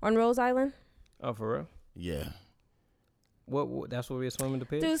 On Rose Island? Oh, for real? Yeah. What? That's where we were swimming the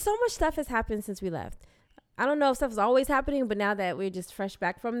pigs? Dude, so much stuff has happened since we left. I don't know if stuff is always happening, but now that we're just fresh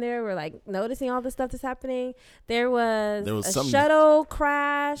back from there, we're like noticing all the stuff that's happening. There was a shuttle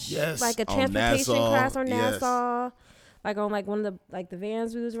crash, like a transportation crash on Nassau, like on like one of the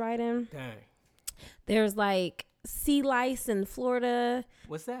vans we was riding. Dang. There's like sea lice in Florida.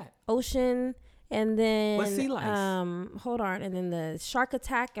 What's that? Ocean. And then what's sea lice? Hold on. And then the shark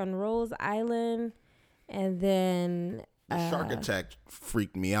attack on Rose Island. And then the shark attack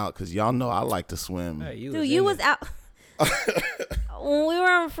freaked me out because y'all know I like to swim. Hey, you was out when we were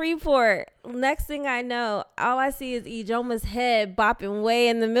on Freeport. Next thing I know, all I see is Ijoma's head bopping way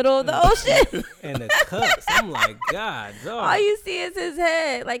in the middle of the ocean. And the cups. I'm like, God, dog. All you see is his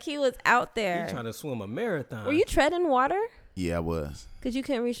head. Like he was out there. You trying to swim a marathon. Were you treading water? Yeah, I was. Because you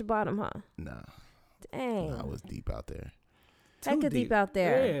couldn't reach the bottom, huh? Nah. Dang. I was deep out there. Hecka deep out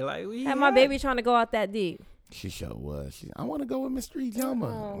there. Yeah, like had my baby trying to go out that deep. She sure was. I want to go with Mr.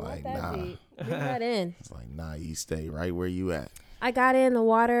 Ijoma. Like, nah. Deep. Bring that in. It's like, nah, you stay right where you at. I got in the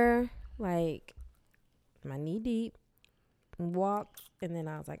water, like, my knee deep, and walked, and then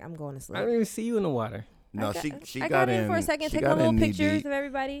I was like, I'm going to sleep. I didn't even see you in the water. No, I got in for a second, taking little pictures of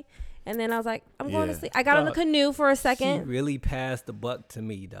everybody. And then I was like, I'm going to sleep. I got on the canoe for a second. She really passed the buck to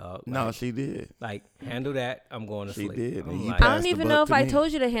me, dog. Like, no, she did. Like, handle that. I'm going to sleep. She did. Like, I don't even know if I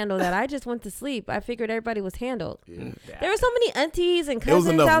told you to handle that. I just went to sleep. I figured everybody was handled. Yeah. There were so many aunties and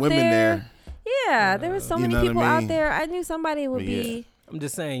cousins out there. There was enough women there. Yeah, there was so many people out there. I knew somebody would be. I'm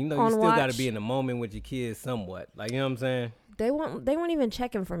just saying, you still got to be in the moment with your kids somewhat. Like, you know what I'm saying? They weren't even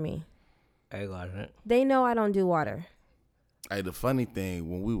checking for me. I got it. They know I don't do water. Hey, the funny thing,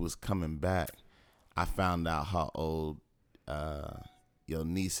 when we was coming back, I found out how old your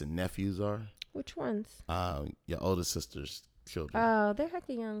niece and nephews are. Which ones? Your older sister's children. Oh, they're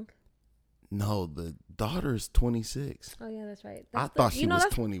hecka young. No, the daughter's 26. Oh, yeah, that's right. I thought she was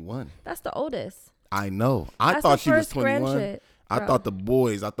 21. That's the oldest. I know. I thought she was 21. I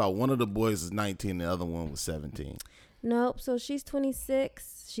thought one of the boys was 19 and the other one was 17. Nope. So she's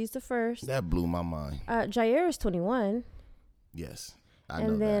 26. She's the first. That blew my mind. Jair is 21. Yes.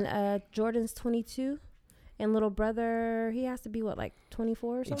 And then Jordan's 22. And little brother, he has to be, like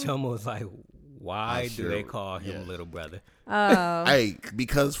 24 or something? Ichoma was like, why do they call him little brother? Oh. Hey,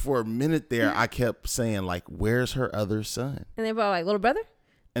 because for a minute there, I kept saying, like, where's her other son? And they were like, little brother?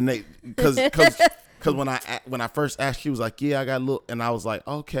 And they, because when I first asked, she was like, yeah, I got a little, and I was like,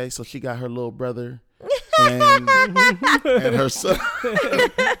 okay, so she got her little brother and her son.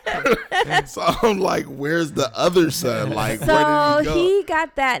 So I'm like, where's the other son? Like, so where did he go? He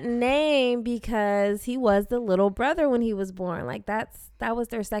got that name because he was the little brother when he was born. Like that was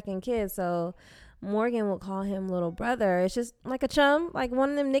their second kid. So Morgan will call him little brother. It's just like a chum, like one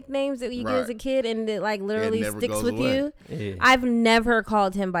of them nicknames that you get as a kid, and it like literally sticks with you. Yeah. I've never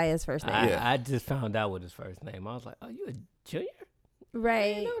called him by his first name. I just found out what his first name. I was like, oh, you a junior? Right.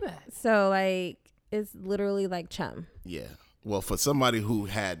 I didn't know that. So like it's literally like chum. Yeah. Well, for somebody who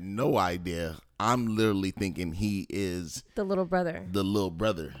had no idea, I'm literally thinking he is the little brother.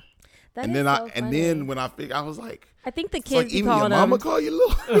 That and then when I figured, I was like, I think the kids like, even your mama call you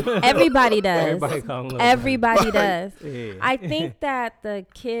little. Everybody does. Everybody does. Yeah. I think that the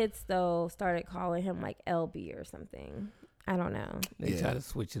kids though started calling him like LB or something. I don't know. They try to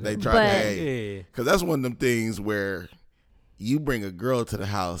switch it. They try to, because that's one of them things where you bring a girl to the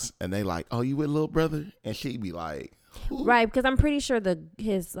house and they like, oh, you with little brother, and she be like. Ooh. Right, because I'm pretty sure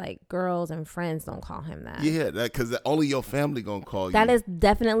his like girls and friends don't call him that. Yeah, because only your family gonna call you. That is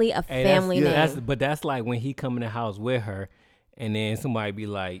definitely a family name. But that's like when he come in the house with her, and then somebody be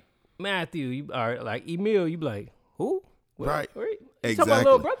like Matthew, or like Emil, you be like who? What? Right, exactly.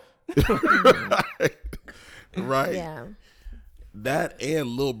 Talking about little brother. Right. Yeah. That and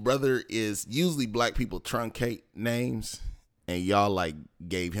little brother is usually black people truncate names, and y'all like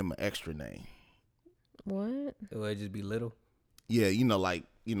gave him an extra name. What? It would just be little. Yeah,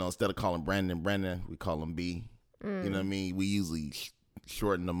 instead of calling Brandon, we call him B. You know what I mean? We usually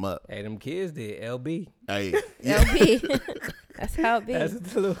shorten them up. Hey, them kids did LB. Hey, LB. That's how it be. That's what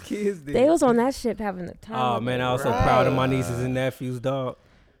the little kids did. They was on that ship having the time. Oh man, I was so proud of my nieces and nephews, dog.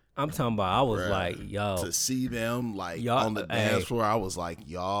 I'm talking about, I was like, yo. To see them, like, on the dance floor, I was like,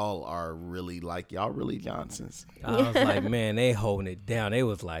 y'all really Johnsons. I was like, man, they holding it down. They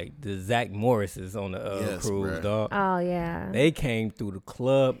was like the Zach Morris's on the cruise, dog. Oh, yeah. They came through the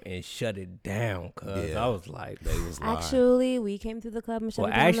club and shut it down, cuz. I was like, they was lying. Actually, we came through the club and shut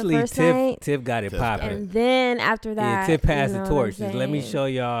it down the first night. Tiff got it popping. And then after that, Tiff passed the torch. Just let me show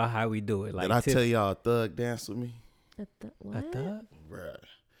y'all how we do it. Like, did I tell y'all a thug danced with me? What? A thug? Bruh.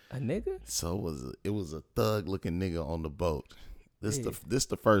 A nigga? So it was a thug looking nigga on the boat. This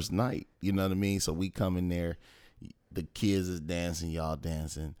the first night, you know what I mean? So we come in there, the kids is dancing, y'all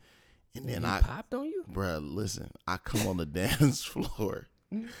dancing, and then I popped on you, bruh. Listen, I come on the dance floor,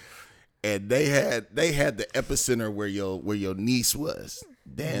 and they had the epicenter where your niece was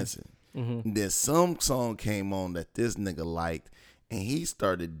dancing. Mm-hmm. And then some song came on that this nigga liked, and he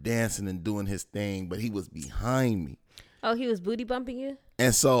started dancing and doing his thing, but he was behind me. Oh, he was booty bumping you?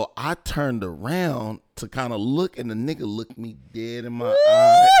 And so I turned around to kind of look, and the nigga looked me dead in my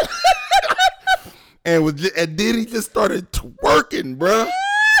eye. and then he just started twerking, bruh.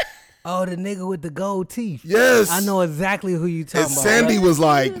 Oh, the nigga with the gold teeth. Yes. I know exactly who you talking about. And Sandy was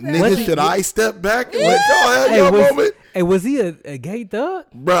like, nigga, should I step back and let y'all have your moment? Hey, was he a gay thug?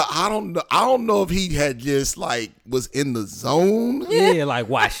 Bruh, I don't know if he had just like was in the zone. Yeah, like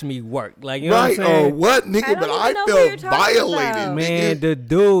watch me work. Like, you know what I'm saying? Or what, nigga? But I felt violated. Man,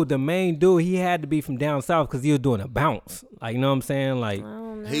 the main dude, he had to be from down south because he was doing a bounce. Like, you know what I'm saying? Like,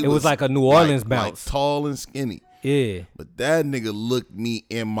 it was like a New Orleans bounce. Like tall and skinny. Yeah. But that nigga looked me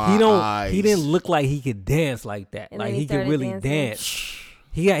in my eyes. He didn't look like he could dance like that. And like he could really dance.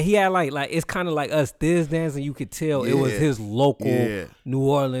 He had like it's kind of like us this dancing. You could tell it was his local New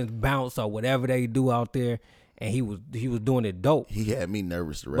Orleans bounce or whatever they do out there, and he was doing it dope. He had me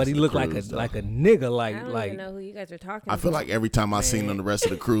nervous the rest. But he looked like a nigga. Like I don't even know who you guys are talking. I feel like every time I seen him the rest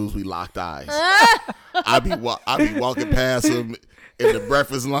of the cruise, we locked eyes. I be walking past him in the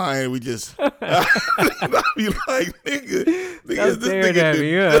breakfast line. We just I be like, nigga, this nigga at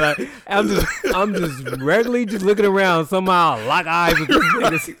me. Yeah, like, I'm just regularly just looking around. Somehow I lock eyes with this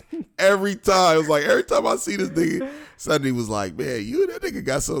nigga. Every time. It was like every time I see this nigga, Sunday was like, man, you and that nigga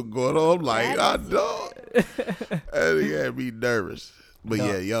got something going on. I'm like, I know. And he had me nervous. But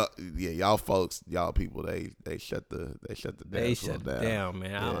y'all folks, y'all people, they shut the dance down,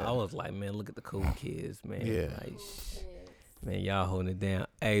 man. Yeah. I was like, man, look at the cool kids, man. Yeah. Like, man, y'all holding it down.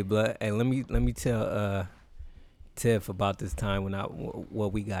 Hey, blood. Hey, let me tell Tiff about this time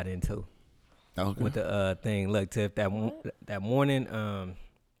what we got into. Okay. With the thing. Look, Tiff, that morning,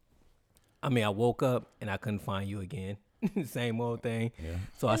 I woke up and I couldn't find you again. Same old thing. Yeah.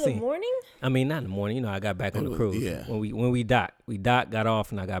 So in the morning? I mean, not in the morning. You know, I got back on the cruise. Yeah. When we docked, got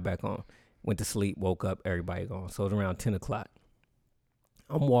off, and I got back on. Went to sleep, woke up, everybody gone. So it was around 10 o'clock.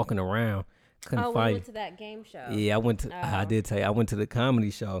 I'm walking around. Couldn't find. We went to that game show. Yeah, I went to. I did tell you, I went to the comedy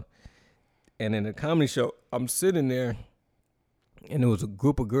show, and in the comedy show, I'm sitting there, and there was a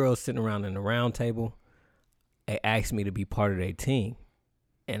group of girls sitting around in the round table. They asked me to be part of their team,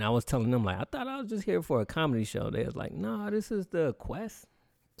 and I was telling them like, I thought I was just here for a comedy show. They was like, no, this is the quest.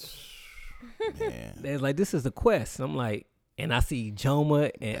 Man. They was like, this is the quest. I'm like, and I see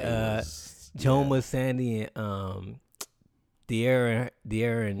Joma and Sandy and De'Ara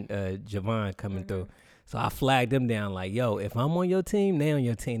and Javon coming through. So I flagged them down like, yo, if I'm on your team, they on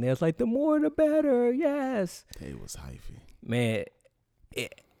your team. They was like, the more the better, yes. They was hyphy. Man,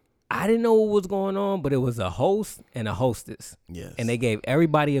 I didn't know what was going on, but it was a host and a hostess. Yes. And they gave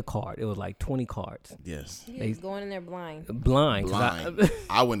everybody a card. It was like 20 cards. Yes. You was going in there blind. Blind.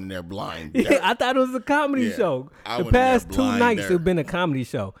 I went in there blind. Yeah, I thought it was a comedy show. The past 2 nights, it's been a comedy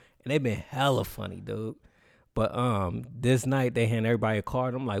show. And they've been hella funny, dude. But this night, they hand everybody a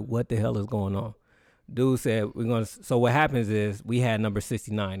card. I'm like, what the hell is going on? Dude said, so what happens is we had number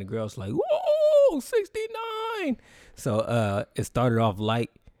 69. The girl's like, whoa, 69. So it started off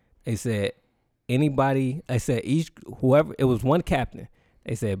light. They said, whoever, it was one captain.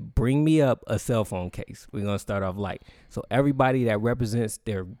 They said, bring me up a cell phone case. We're going to start off light. So everybody that represents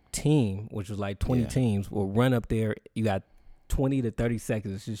their team, which was like 20 teams, will run up there. You got 20 to 30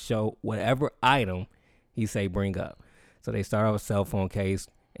 seconds to show whatever item he say bring up. So they start off with a cell phone case,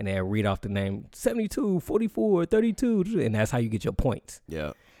 and they read off the name 72, 44, 32, and that's how you get your points.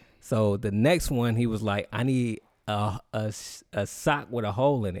 Yeah. So the next one, he was like, I need a sock with a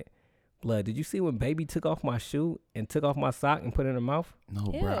hole in it. Blood, did you see when baby took off my shoe and took off my sock and put it in her mouth? No,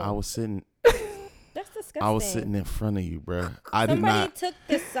 bro. I was sitting. That's disgusting. I was sitting in front of you, bro. Somebody took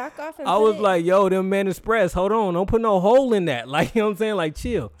the sock off and I was like, yo, them Man Express, hold on. Don't put no hole in that. Like, you know what I'm saying? Like,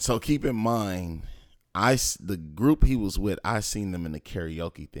 chill. So keep in mind, the group he was with, I seen them in the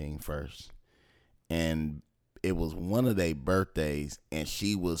karaoke thing first, and it was one of their birthdays, and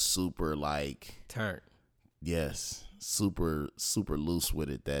she was super like turned. Yes, super loose with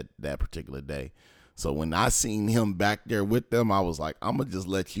it that particular day. So when I seen him back there with them, I was like, I'm gonna just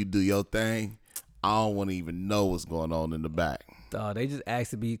let you do your thing. I don't want to even know what's going on in the back. They just asked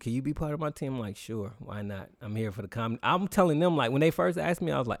to be, can you be part of my team? I'm like, sure, why not? I'm here for the comedy. I'm telling them, like, when they first asked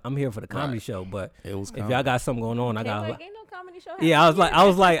me, I was like, I'm here for the comedy show, but if y'all got something going on, I got ain't no comedy show. Yeah, I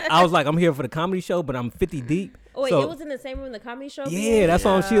was like, I'm here for the comedy show, but I'm 50 deep. Oh, wait, it was in the same room the comedy show? Yeah, that's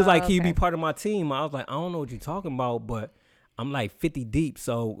all. She was like, can you be part of my team? I was like, I don't know what you're talking about, but I'm like 50 deep,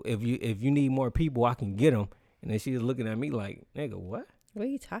 so if you need more people, I can get them. And then she was looking at me like, nigga, what? What are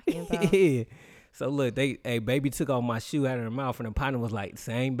you talking about? Yeah. So look, baby took off my shoe out of her mouth, and the partner was like,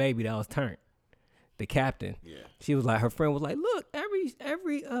 same baby that was turned. The captain. Yeah. She was like, her friend was like, look,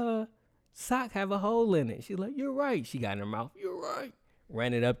 every sock have a hole in it. She's like, you're right. She got in her mouth, you're right.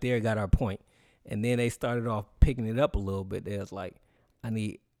 Ran it up there, got our point. And then they started off picking it up a little bit. They was like, I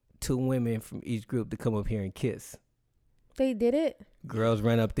need 2 women from each group to come up here and kiss. They did it? Girls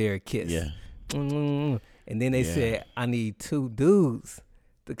ran up there and kiss. Yeah. And then they said, I need 2 dudes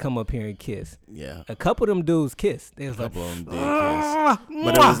to come up here and kiss. Yeah. A couple of them dudes kissed. They was a couple of them did kiss.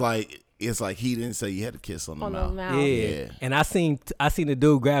 But it was like, it's like he didn't say you had to kiss on the mouth. Yeah. And I seen the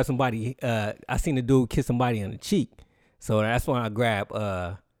dude grab somebody. I seen the dude kiss somebody on the cheek. So that's when I grabbed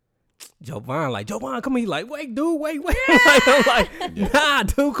Jovan. Like, Jovan, come here. He like, wait, dude, wait. I'm like, nah,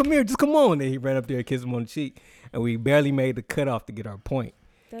 dude, come here. Just come on. And he ran up there and kissed him on the cheek. And we barely made the cutoff to get our point.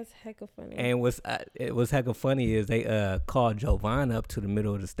 That's hecka funny. And what's hecka funny is they called Jovan up to the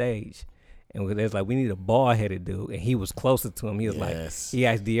middle of the stage, and they was like, we need a bald-headed dude, and he was closer to him. He was like, he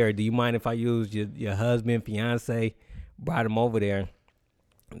asked De'Ara, do you mind if I use your husband, fiance? Brought him over there.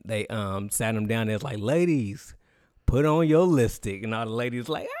 They sat him down there. It's like, ladies, put on your lipstick, and all the ladies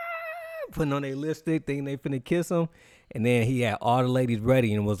like, putting on their lipstick, thinking they finna kiss him, and then he had all the ladies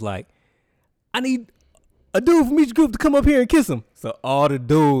ready and was like, I need a dude from each group to come up here and kiss him. So all the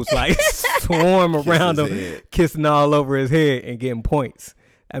dudes like swarm around him, kissing all over his head and getting points.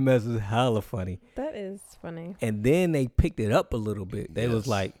 That mess was hella funny. That is funny. And then they picked it up a little bit. They was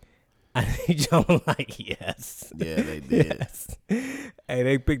like, I need y'all. Like, yes. Yeah, they did. Yes. Hey,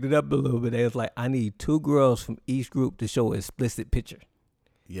 they picked it up a little bit. They was like, I need 2 girls from each group to show an explicit picture.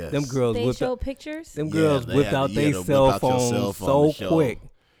 Yes. Them girls they show pictures? Them girls whipped out their cell phone so quick.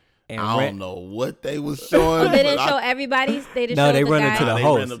 And I don't know what they was showing. They didn't show everybody's. They just showed they the run guy. into the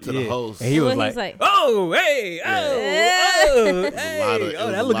host. Ran up to the host. And he was like, oh, hey, hey.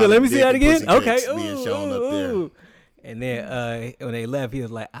 That look good. Let me see that again. Okay. Ooh. And then when they left, he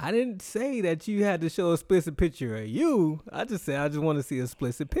was like, I didn't say that you had to show a explicit picture of you. I just said I just want to see a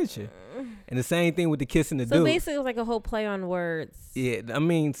explicit picture. And the same thing with the kissing the dude. So basically it was like a whole play on words. Yeah, I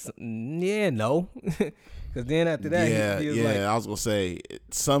mean, no. Because then after that, he was like, I was going to say,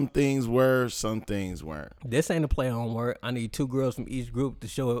 some things were, some things weren't. This ain't a play on word. I need 2 girls from each group to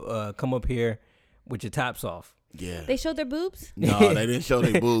show, come up here with your tops off. Yeah. They showed their boobs? No, they didn't show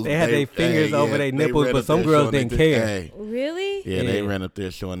their boobs. They had their fingers over their nipples, but some girls didn't care. Really? Yeah, they ran up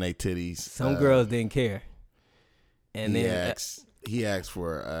there showing their titties. Some girls didn't care. And he asked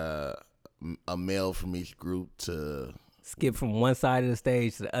for a male from each group to skip from one side of the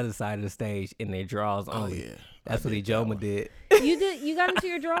stage to the other side of the stage in their draws only. Oh, yeah. That's what Ijoma did. You got into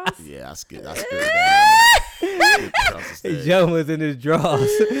your draws? Yeah, I skipped down. Ijoma's in his draws.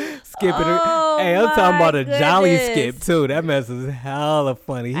 Skipping her. Hey, I'm talking about a jolly skip too. That mess was hella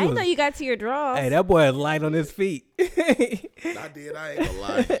funny. I didn't know you got to your draws. Hey, that boy is light on his feet. I did. I ain't gonna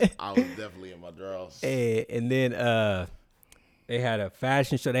lie. I was definitely in my draws. Hey, and then they had a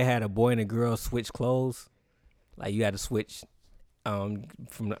fashion show. They had a boy and a girl switch clothes. Like you had to switch from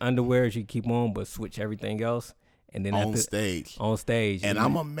the underwear you keep on, but switch everything else. And then on stage. And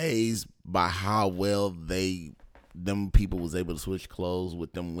I'm amazed by how well them people was able to switch clothes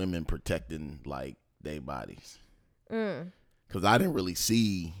with them women protecting like their bodies. Because I didn't really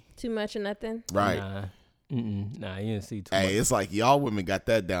see too much or nothing. Right. Nah, you didn't see too much. Hey, it's like y'all women got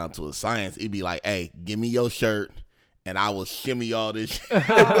that down to a science. It'd be like, hey, give me your shirt. And I will shimmy all this shit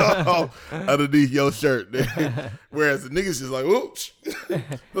underneath your shirt. Whereas the niggas just like, oops.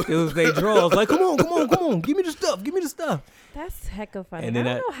 It was they draws. Like, come on. Give me the stuff. That's hecka funny. And then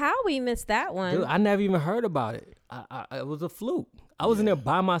I don't know how we missed that one. Dude, I never even heard about it. It was a fluke. I was in there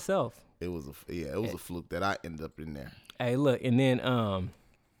by myself. It was a fluke that I ended up in there. Hey, look, and then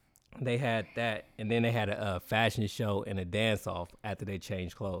they had that, and then they had a fashion show and a dance off after they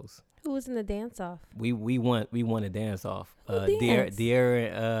changed clothes. Who was in the dance off? We won a dance off.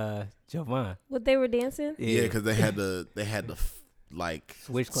 De'Ara and Javon. What they were dancing? Yeah, because they had to like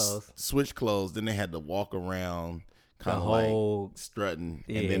switch clothes. Then they had to walk around, kind of like strutting,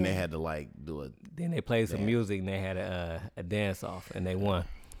 and then they had to like do it. Then they played some music and they had a dance off and they won.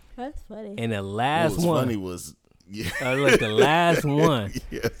 That's funny. And the last what was one funny was look, the last one.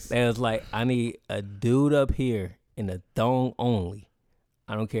 Yes. They was like, I need a dude up here in a thong only.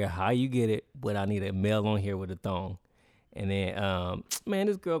 I don't care how you get it, but I need a male on here with a thong. And then, man,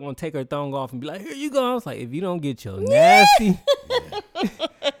 this girl gonna take her thong off and be like, here you go. I was like, if you don't get your nasty,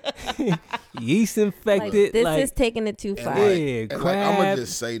 yeast infected. Like, this is taking it too far. I'm gonna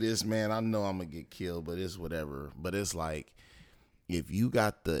just say this, man. I know I'm gonna get killed, but it's whatever. But it's like, if you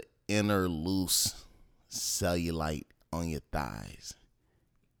got the inner loose cellulite on your thighs,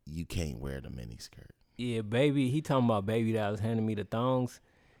 you can't wear the miniskirt. Yeah, baby. He talking about baby that was handing me the thongs.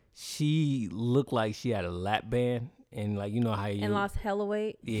 She looked like she had a lap band. And like, you know how you... And lost hella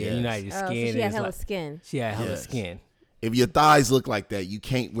weight? Yeah, yes. You know how your skin so she had hella skin. She had hella skin. If your thighs look like that, you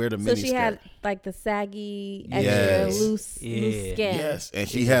can't wear the miniskirt. So she had like the saggy, extra loose skin. Yes, and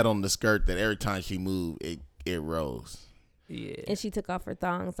she had on the skirt that every time she moved, it rose. Yeah. And she took off her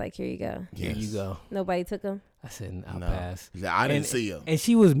thongs like, here you go. Here you go. Nobody took them? I said, I'll pass. Yeah, I didn't see them. And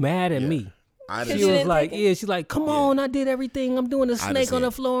she was mad at me. She was like, she's like, come on, I did everything. I'm doing a snake on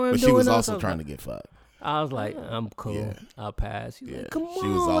the floor. But she was also trying to get fucked. I was like, I'm cool. Yeah. I'll pass. She's like, come on, she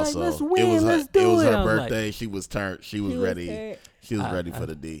was also, like, let's win. Let's do it. It was her birthday. Like, she was ready. She was ready for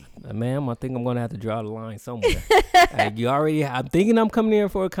the D. Ma'am, I think I'm going to have to draw the line somewhere. I'm thinking I'm coming here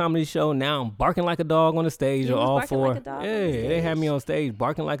for a comedy show. Now I'm barking like a dog on the stage. Or all four. Like they had me on stage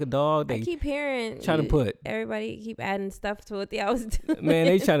barking like a dog. I keep hearing everybody keep adding stuff to what I was doing. Man,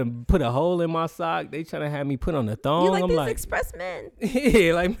 they trying to put a hole in my sock. They trying to have me put on the thong. You like I'm this like, express men.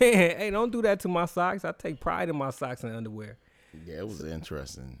 Yeah, like, man, hey, don't do that to my socks. I take pride in my socks and underwear. Yeah, it was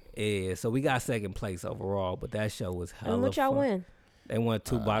interesting. Yeah, so we got second place overall, but that show was hella And what y'all win? They won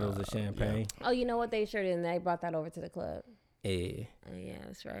 2 bottles of champagne. Yeah. Oh, you know what? They sure did. They brought that over to the club. Yeah. Oh, yeah,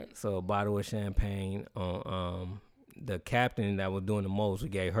 that's right. So a bottle of champagne. The captain that was doing the most, we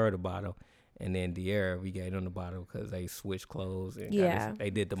gave her the bottle. And then De'Ara, we gave them the bottle because they switched clothes. And they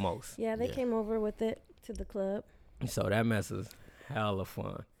did the most. Yeah, they came over with it to the club. So that mess was hella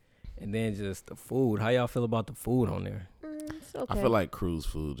fun. And then just the food. How y'all feel about the food on there? Okay. I feel like cruise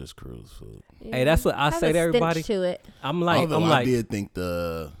food is cruise food. Yeah. Hey, that's what I say to everybody. To it. I did think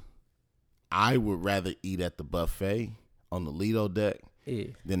I would rather eat at the buffet on the Lido deck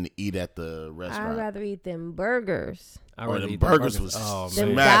than to eat at the restaurant. I'd rather eat them burgers. Them burgers was smacking.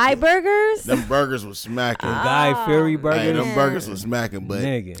 Them Guy burgers? Them burgers was smacking. Guy Fury burgers? Hey, them burgers was smacking. But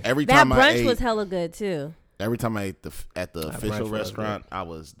every that time brunch was hella good too. Every time I ate at the official restaurant, I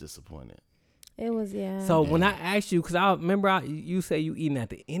was disappointed. It was, So when I asked you, because I remember you say you eating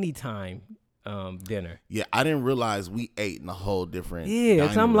at the Anytime dinner. Yeah, I didn't realize we ate in a whole different. Yeah,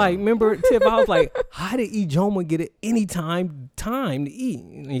 because I'm like, remember, Tiff, I was like, how did Ijoma get it Anytime time to eat?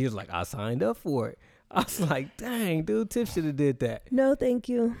 And he was like, I signed up for it. I was like, dang, dude, Tiff should have did that. No, thank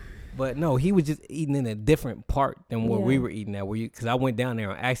you. But no, he was just eating in a different part than where we were eating at. Because I went down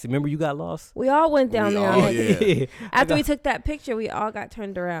there and asked him. Remember, you got lost? We all went down there. After we took that picture, we all got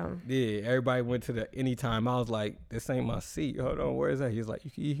turned around. Yeah, everybody went to the Anytime. I was like, this ain't my seat. Hold on, where is that? He was like,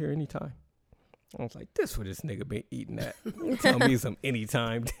 you can eat here anytime. I was like, this where this nigga been eating at. Tell me some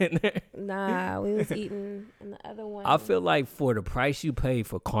Anytime dinner. Nah, we was eating in the other one. I feel like for the price you pay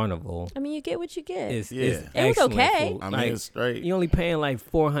for Carnival, I mean, you get what you get. It was okay. Food. I mean, it's straight. You only paying like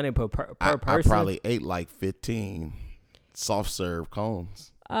 $400 per person. I probably ate like 15 soft serve cones.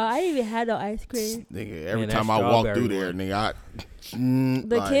 I didn't even have no ice cream. Nigga, every time I walk through there, nigga,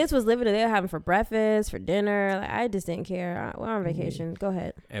 the kids was living it. They were having for breakfast, for dinner. Like, I just didn't care. We're on vacation. Go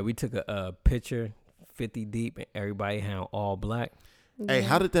ahead. And we took a picture, 50 deep, and everybody had all black. Hey,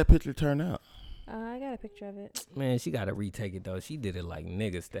 how did that picture turn out? I got a picture of it. Man, she got to retake it, though. She did it like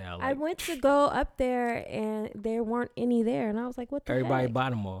nigga style. Like, I went to go up there, and there weren't any there. And I was like, what the Everybody heck? bought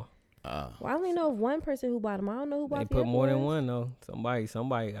them all. Well, I only know of one person who bought them. I don't know who bought them. They put more than one, though. Somebody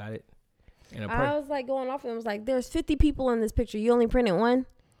got it. I was like going off and I was like, there's 50 people in this picture. You only printed one?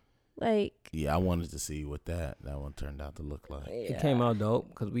 Like. Yeah, I wanted to see what that one turned out to look like. It came out dope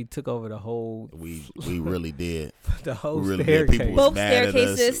because we took over the whole. We really did. The whole staircase. Both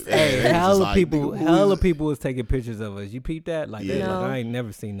staircases. Hey, hella people was taking pictures of us. You peeped that? Like, like, I ain't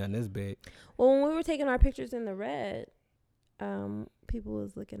never seen nothing this big. Well, when we were taking our pictures in the red, people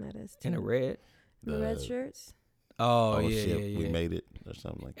was looking at us too. In the red? The red shirts. Oh yeah, we made it or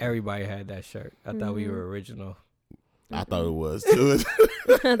something like that. Everybody had that shirt. I thought we were original. I thought it was too.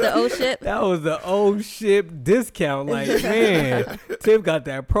 The old ship. That was the old ship discount. Like, man, Tiff got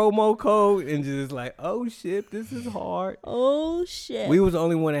that promo code and just like, oh ship, this is hard. Oh shit. We was the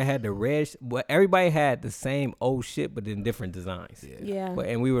only one that had the red. But everybody had the same old ship, but in different designs. Yeah.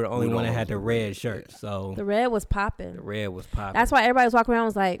 And we were the only one that had the red shirt. So the red was popping. The red was popping. That's why everybody was walking around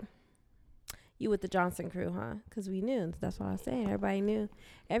was like, you with the Johnson crew, huh? Because we knew. That's what I was saying. Everybody knew.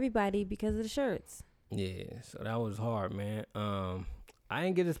 Everybody because of the shirts. Yeah, so that was hard, man. I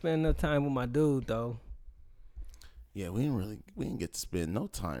didn't get to spend enough time with my dude though. Yeah, we didn't get to spend no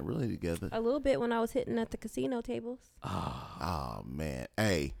time really together. A little bit when I was hitting at the casino tables. Oh man,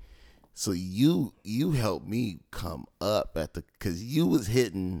 hey, so you helped me come up because you was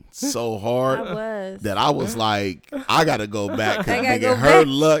hitting so hard that I was like, I gotta go back because nigga her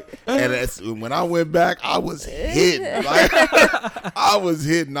luck. And when I went back, I was hitting. Like, I was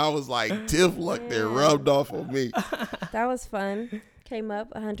hitting. I was like, Tiff luck there rubbed off on me. That was fun. Came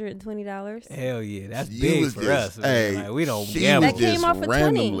up $120. Hell yeah, that's big for us. Hey, like, we don't gamble. That came off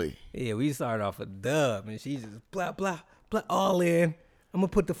randomly. 20. Yeah, we started off a dub, and she just blah blah blah all in. I'm gonna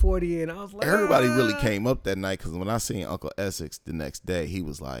put the 40 in. I was like, everybody really came up that night because when I seen Uncle Essex the next day, he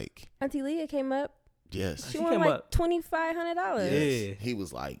was like, Auntie Leah came up. Yes, she won like $2,500. Yes. He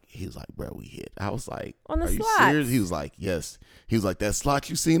was like, bro, we hit. I was like, on the are slots. You serious? He was like, yes. He was like, that slot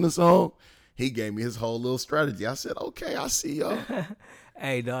you seen us on. He gave me his whole little strategy. I said, okay, I see y'all.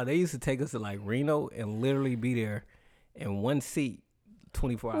 Hey, dog, they used to take us to like Reno and literally be there in one seat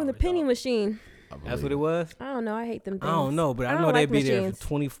 24 hours. The penny machine. That's what it was? I don't know. I hate them things. I don't know, but I know like they'd be there for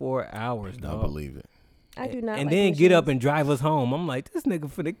 24 hours, dog. I believe it. I do not. And like then machines. get up and drive us home. I'm like, this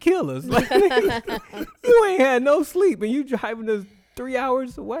nigga finna kill us. Like, you ain't had no sleep and you driving us 3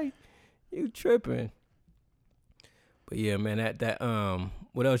 hours away. You tripping. But yeah, man, that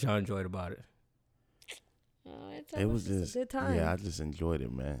what else y'all enjoyed about it? It was just a good time. Yeah, I just enjoyed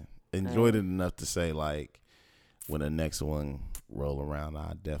it, man. Enjoyed it enough to say like, when the next one roll around,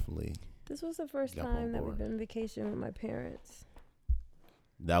 I definitely. This was the first time that we've been on vacation with my parents.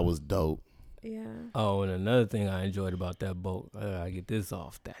 That was dope. Yeah. Oh, and another thing I enjoyed about that boat, I get this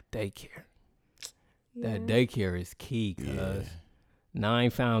off, that daycare. Yeah. That daycare is key, cuz Nine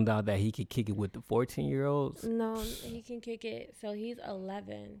found out that he could kick it with the 14-year-olds. No, he can kick it. So he's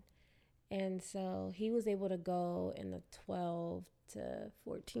 11. And so he was able to go in the 12 to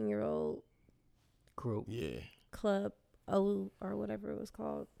 14-year-old group. Yeah. Club or whatever it was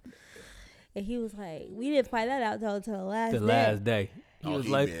called. And he was like, we didn't find that out until the last day. He was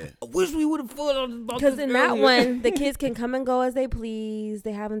like, I wish we would have fought on this. Because in that one, the kids can come and go as they please.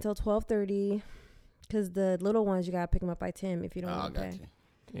 They have until 12:30. Because the little ones, you got to pick them up by 10 if you don't want to pay.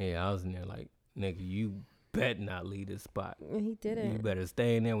 Yeah, I was in there like, nigga, you better not leave this spot. And he didn't. You better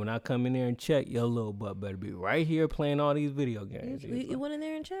stay in there. When I come in there and check, your little butt better be right here playing all these video games. You went in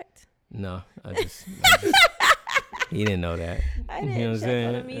there and checked? No, I just he didn't know that. I didn't check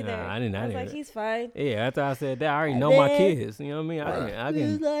on him either. Nah, I didn't. Like, he's fine. Yeah, after I said that, I already know my kids. You know what I mean? I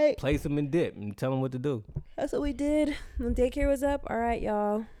can like, place them in dip and tell them what to do. That's what we did. When daycare was up, all right,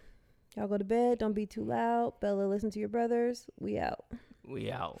 y'all. Y'all go to bed. Don't be too loud. Bella, listen to your brothers. We out. We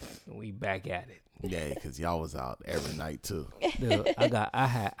out. We back at it. Yeah, because y'all was out every night too. Dude,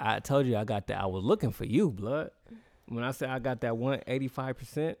 I told you I got that. I was looking for you, blood. When I said I got that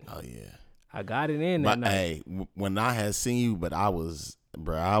 185%. Oh yeah. I got it in that night. Hey, when I had seen you, but I was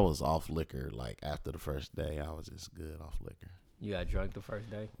off liquor. Like after the first day, I was just good off liquor. You got drunk the first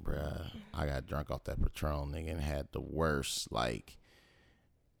day? Bruh, I got drunk off that Patron, nigga, and had the worst, like,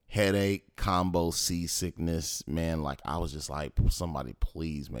 headache, combo, seasickness. Man, like, I was just like, somebody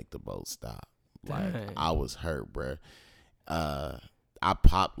please make the boat stop. Like, dang. I was hurt, bruh. I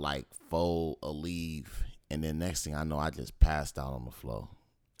popped, like, full Aleve, and then next thing I know, I just passed out on the floor.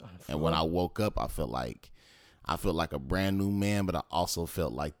 And when I woke up, I felt like a brand new man, but I also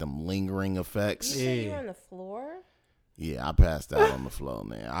felt like them lingering effects. You said you were on the floor? Yeah, I passed out on the floor,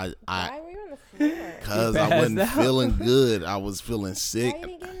 man. Why were you on the floor? Because I wasn't feeling good. I was feeling sick. Why you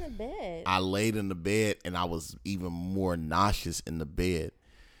didn't get in the bed? I laid in the bed, and I was even more nauseous in the bed.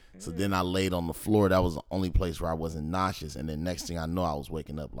 So then I laid on the floor. That was the only place where I wasn't nauseous. And then next thing I know, I was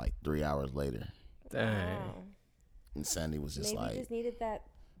waking up like 3 hours later. Dang. Wow. And Sandy was just Maybe like, you just needed that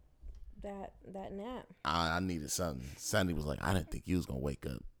nap. I needed something. Sandy was like, I didn't think you was gonna wake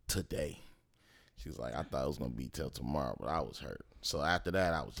up today. She was like, I thought it was gonna be till tomorrow, but I was hurt. So after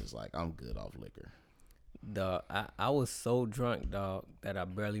that, I was just like, I'm good off liquor. Dog, I was so drunk, dog, that I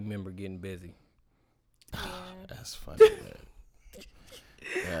barely remember getting busy. Yeah. That's funny, man.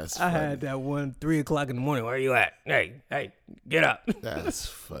 That's funny. I had that 3 o'clock in the morning. Where you at? Hey, get up. That's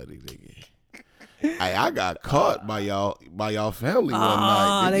funny, nigga. Hey, I got caught by y'all family one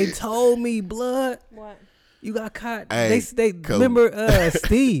night. They told me, blood. What? You got caught. Hey, they remember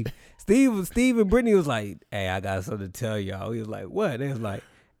Steve. Steve and Brittany was like, hey, I got something to tell y'all. He was like, what? They was like,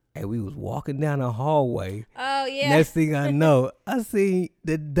 hey, we was walking down the hallway. Oh, yeah. Next thing I know, I see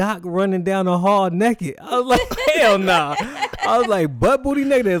the doc running down the hall naked. I was like, hell no. Nah. I was like, butt booty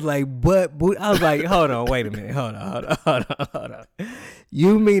naked. It was like, butt booty. I was like, hold on, wait a minute. Hold on.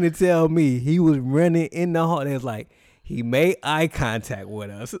 You mean to tell me he was running in the hall? It was like, he made eye contact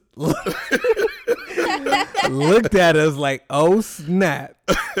with us. Looked at us like, oh, snap.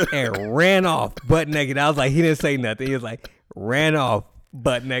 And ran off butt naked. I was like, he didn't say nothing. He was like, ran off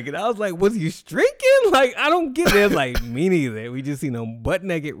butt naked. I was like, was he streaking? Like, I don't get it. Like, me neither. We just seen him butt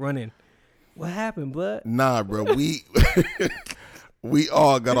naked running. What happened, bud? Nah, bro. We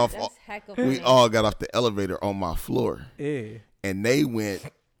all got off. We all got off the elevator on my floor. Yeah. And they went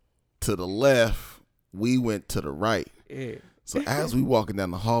to the left. We went to the right. Yeah. So as we walking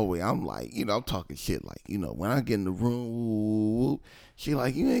down the hallway, I'm like, I'm talking shit. Like, when I get in the room, she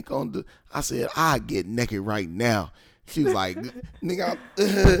like, you ain't gonna do. I said, I get naked right now. She was like, nigga,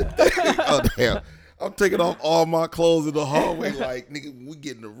 oh damn. I'm taking off all my clothes in the hallway. Like, nigga, when we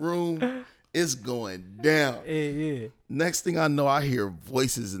get in the room, it's going down. Yeah. Next thing I know, I hear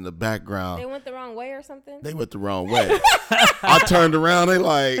voices in the background. They went the wrong way or something? They went the wrong way. I turned around. They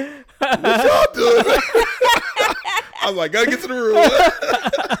like, what y'all doing? I was like, gotta get to the room.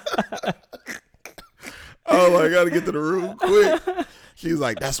 I was like, gotta get to the room quick. She was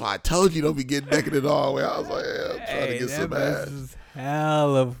like, that's why I told you don't be getting naked in the hallway. I was like, yeah, I'm trying to get some ass. That was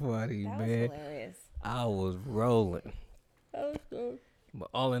hella funny, that man. was hilarious. I was rolling. That was cool. But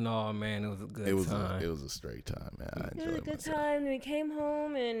all in all, man, it was a good time. It was a straight time, man. I enjoyed It was a good myself. time. We came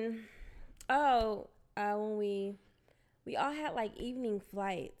home and when we all had like evening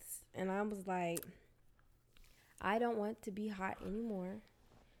flights, and I was like, I don't want to be hot anymore,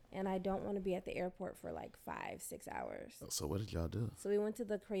 and I don't want to be at the airport for like 5-6 hours. So what did y'all do? So we went to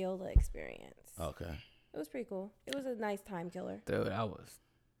the Crayola experience. Okay. It was pretty cool. It was a nice time killer. Dude, I was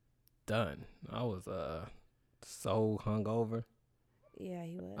done. I was so hungover. Yeah,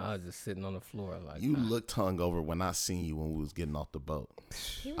 he was. I was just sitting on the floor like. You looked hungover when I seen you when we was getting off the boat.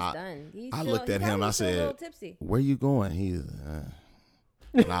 He was done. I looked at him. I said, a little tipsy. "Where you going?" He's.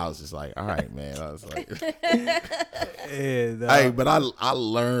 And I was just like, all right, man. I was like, hey, but I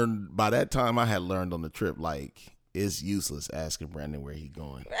learned, by that time I had learned on the trip, like, it's useless asking Brandon where he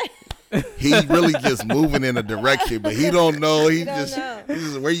going. He really just moving in a direction, but he don't know. He just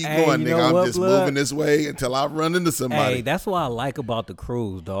where you going, nigga? I'm just moving this way until I run into somebody. Hey, that's what I like about the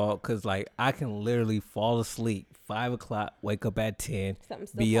cruise, dog, because, like, I can literally fall asleep 5 o'clock, wake up at 10,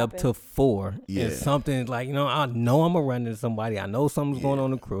 be up to 4. Yeah. And something like, I know I'm going to run into somebody. I know something's going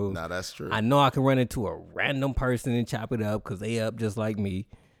on the cruise. Nah, that's true. I know I can run into a random person and chop it up because they up just like me.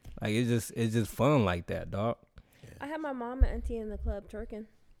 Like, it's just fun like that, dog. Yeah. I had my mom and auntie in the club twerking.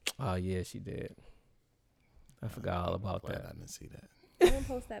 Oh, yeah, she did. I forgot all about that. I didn't see that. I didn't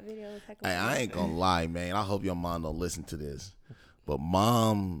post that video. Hey, I ain't going to lie, man. I hope your mom don't listen to this. But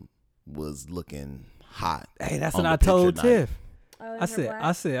mom was looking hot. Hey, that's what I told Tiff. Oh, I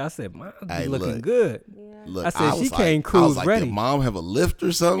said, mom be looking look, good. Yeah. Look, I said she can't cruise I was like, ready. did mom have a lift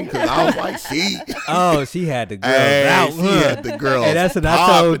or something? Because I was like, she had the girls out. She had the girls. Hey, that's what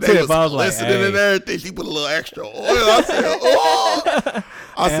I told Tiff. I was like, listening and everything. She put a little extra oil. I said, oh.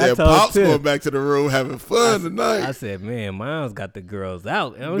 I said, Pop's going back to the room having fun tonight. I said, man, mom's got the girls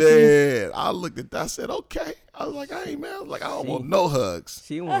out. Man, I looked at that. I said, okay. I was like, I don't want no hugs.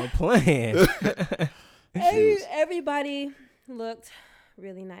 She wasn't playing. Everybody looked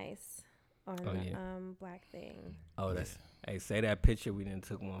really nice on Black Thing. Oh, that's hey, say that picture we didn't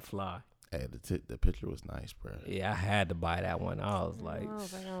took one fly. Hey, the picture was nice, bro. Yeah, I had to buy that one. I was like,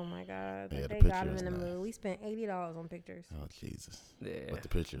 oh my god, yeah, they got him in the mood. We spent $80 on pictures. Oh Jesus! Yeah, but the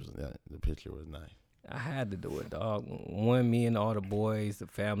picture was nice. I had to do it, dog. One, me and all the boys, the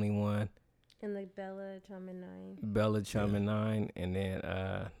family one, and the Bella Chum and 9, and then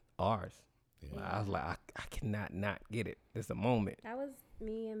ours. Yeah. I was like, I cannot not get it. It's a moment. That was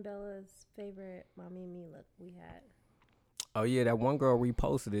me and Bella's favorite mommy and me look we had. Oh yeah, that one girl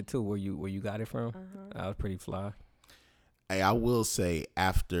reposted it too. Where you got it from? That was pretty fly. Hey, I will say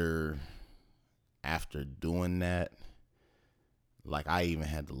after doing that, like I even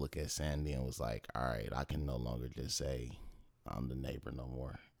had to look at Sandy and was like, all right, I can no longer just say I'm the neighbor no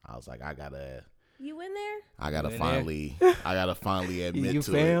more. I was like, I gotta. You in there? I gotta finally admit you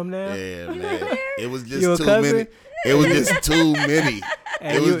to fam it. now? Yeah, you man. It was you just too cousin? many. It was just too many.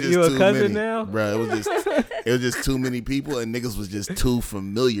 And you a cousin now, bro? It was just too many people, and niggas was just too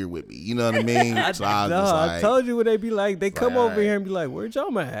familiar with me. You know what I mean? So I told you what they be like. They come over here and be like, "Where'd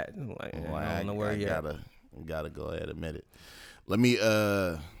y'all at?" I'm like, I don't know where you at. Gotta go ahead and admit it. Let me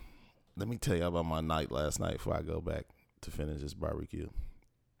tell you about my night last night before I go back to finish this barbecue.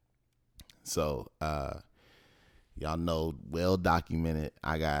 So, y'all know, well documented,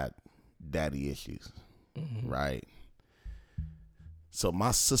 I got daddy issues, right? So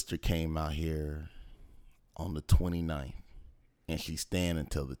my sister came out here on the 29th, and she's staying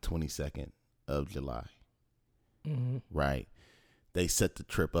until the 22nd of July, right? They set the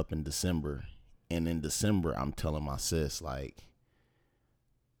trip up in December, and in December, I'm telling my sis, like,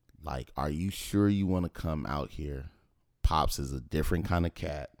 are you sure you want to come out here? Pops is a different kind of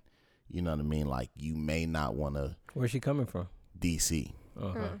cat. You know what I mean? Like, you may not want to. Where's she coming from? DC.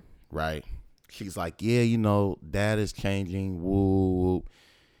 Right? She's like, yeah, you know, dad is changing. Woo.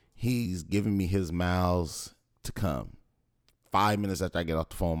 He's giving me his miles to come. 5 minutes after I get off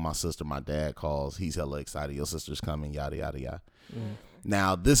the phone with my sister, my dad calls. He's hella excited. Your sister's coming, yada, yada, yada.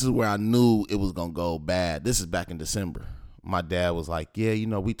 Now, this is where I knew it was going to go bad. This is back in December. My dad was like, yeah, you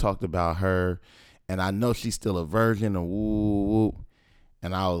know, we talked about her, and I know she's still a virgin, and woo.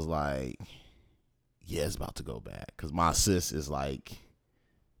 And I was like, yeah, it's about to go bad. Because my sis is like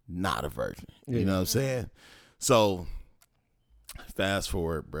not a virgin. You know what I'm saying? So fast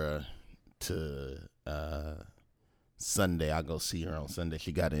forward, bruh, to Sunday. I go see her on Sunday.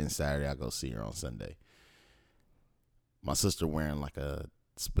 She got in Saturday. I go see her on Sunday. My sister wearing like a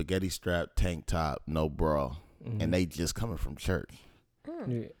spaghetti strap tank top, no bra. And they just coming from church.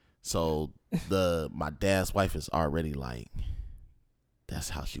 So my dad's wife is already like, that's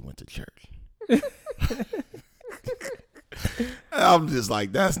how she went to church. I'm just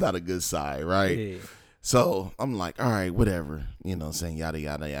like, that's not a good sign, right? Yeah. So I'm like, all right, whatever. You know what I'm saying? Yada,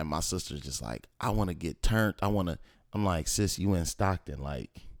 yada, yada. My sister's just like, I want to get turned. I'm like, sis, you in Stockton.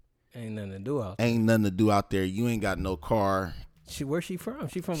 Like, ain't nothing to do out there. Ain't nothing to do out there. You ain't got no car. Where's she from?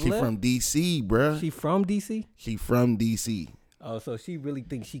 She from DC, bruh. She from DC? She from DC. Oh, so she really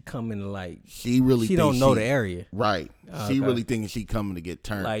thinks she coming to like. She don't know the area, right? She really thinking she coming to get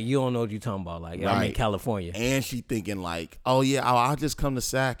turned. Like, you don't know what you talking about. Like, right. I'm in California, and she thinking like, oh yeah, I'll just come to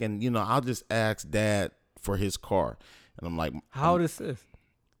SAC, and you know, I'll just ask dad for his car. And I'm like, how old is this?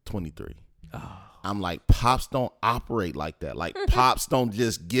 23. Oh. I'm like, pops don't operate like that. Like, pops don't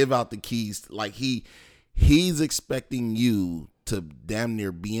just give out the keys. Like, he's expecting you to damn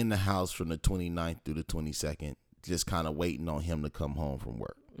near be in the house from the 29th through the 22nd. Just kind of waiting on him to come home from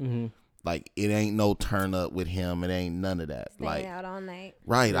work. Like, it ain't no turn up with him. It ain't none of that. Stay like out all night.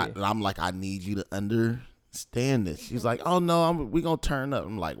 Right. Yeah. I'm like, I need you to understand this. She's like, oh no, we gonna turn up.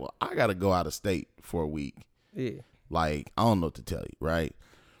 I'm like, well, I gotta go out of state for a week. Yeah. Like, I don't know what to tell you, right?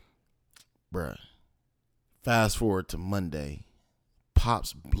 Bruh. Fast forward to Monday.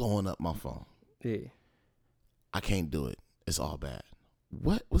 Pops blowing up my phone. Yeah. I can't do it. It's all bad.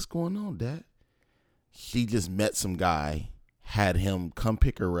 What's going on, Dad? She just met some guy, had him come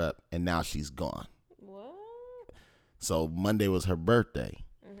pick her up, and now she's gone. What? So Monday was her birthday.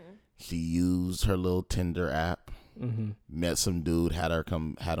 She used her little Tinder app, met some dude, had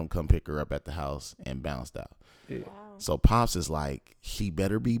him come pick her up at the house, and bounced out. Yeah. Wow. So Pops is like, she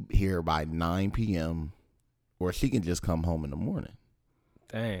better be here by 9 p.m. or she can just come home in the morning.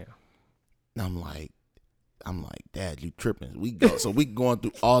 Damn. And I'm like, Dad, you tripping. We going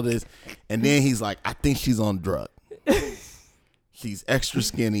through all this. And then he's like, I think she's on drug. She's extra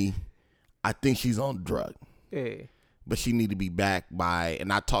skinny. I think she's on drug. Yeah. But she need to be back by,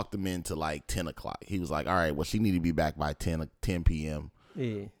 and I talked him into like 10 o'clock. He was like, all right, well, she need to be back by 10 p.m.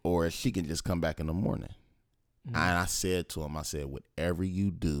 Yeah. Or she can just come back in the morning. And I said to him, whatever you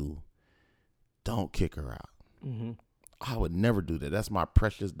do, don't kick her out. I would never do that. That's my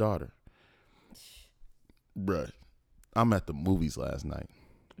precious daughter. Bruh, I'm at the movies last night.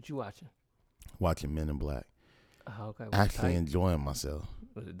 What you watching? Watching Men in Black. Oh, okay. Actually enjoying myself.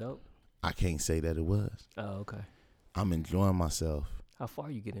 Was it dope? I can't say that it was. Oh, okay. I'm enjoying myself. How far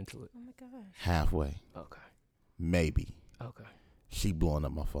you get into it? Oh my gosh. Halfway. Okay. Maybe. Okay. She blowing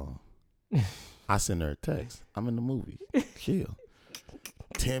up my phone. I send her a text. I'm in the movie. Chill.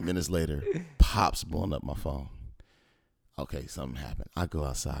 10 minutes later, Pops blowing up my phone. Okay, something happened. I go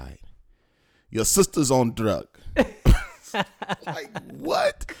outside. Your sister's on drug. Like,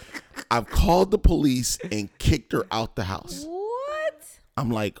 what? I've called the police and kicked her out the house. What?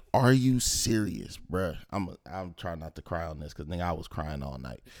 I'm like, are you serious, bruh? I'm trying not to cry on this because I was crying all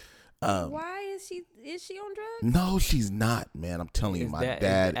night. Why is she on drugs? No, she's not, man. I'm telling you, my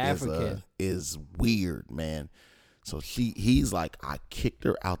dad is weird, man. So he's like, I kicked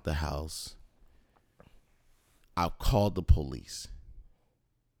her out the house. I called the police.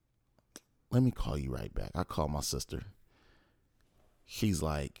 Let me call you right back. I called my sister. She's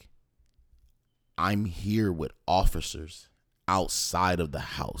like, I'm here with officers outside of the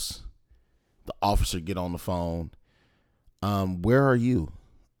house. The officer get on the phone. Where are you?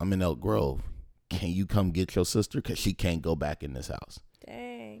 I'm in Elk Grove. Can you come get your sister? Because she can't go back in this house.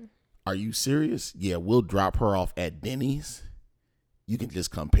 Dang. Are you serious? Yeah, we'll drop her off at Denny's. You can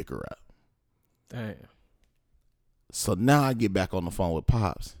just come pick her up. Damn. So now I get back on the phone with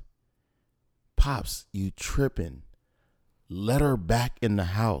Pops. Pops, you tripping. Let her back in the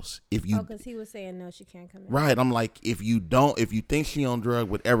house. If you, because he was saying no, she can't come in. Right. I'm like, if you think she on drug,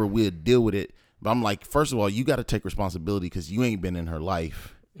 whatever, we'll deal with it. But I'm like, first of all, you got to take responsibility because you ain't been in her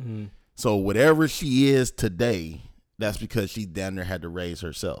life. Mm-hmm. So whatever she is today, that's because she down there had to raise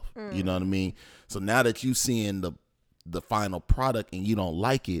herself. Mm. You know what I mean? So now that you seeing the final product and you don't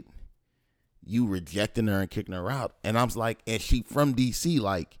like it, you rejecting her and kicking her out. And I was like, and she from DC,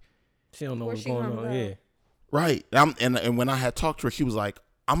 like, she don't know what's going on. Yeah. Right. And when I had talked to her, she was like,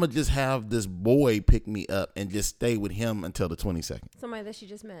 I'm going to just have this boy pick me up and just stay with him until the 22nd. Somebody that she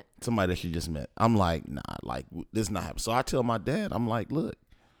just met. I'm like, nah, like, this not happening. So I tell my dad, I'm like, look,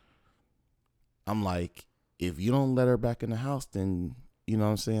 if you don't let her back in the house, then, you know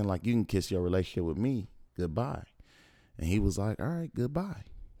what I'm saying? Like, you can kiss your relationship with me. Goodbye. And he was like, all right, goodbye.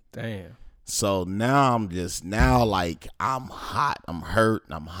 Damn. So now I'm hot. I'm hurt.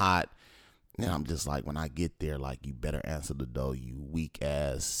 I'm hot. And I'm just like, when I get there, like, you better answer the door, you weak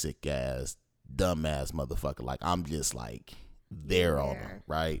ass, sick ass, dumb ass motherfucker. Like, I'm just like there on her,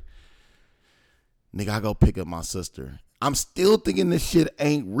 right? Nigga, I go pick up my sister. I'm still thinking this shit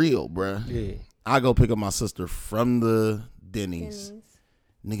ain't real, bruh. Yeah. I go pick up my sister from the Denny's.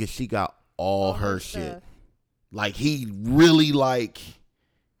 Nigga, she got all her shit. Stuff. Like, he really, like,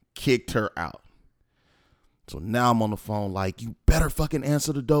 kicked her out. So now I'm on the phone like, you better fucking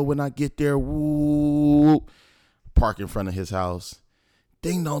answer the door when I get there. Woo. Park in front of his house.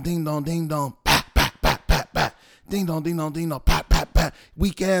 Ding dong, ding dong, ding dong. Pat, pat, pat, pat, pat. Ding dong, ding dong, ding dong. Pat, pat, pat.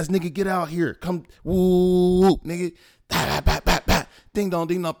 Weak ass nigga, get out here. Come, woo, nigga. Pat, pat, pat, pat. Ding dong,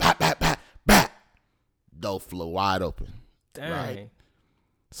 ding dong. Pat, pat, pat, pat. Door flew wide open. Dang. Right?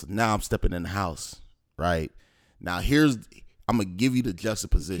 So now I'm stepping in the house. Right? Now I'm going to give you the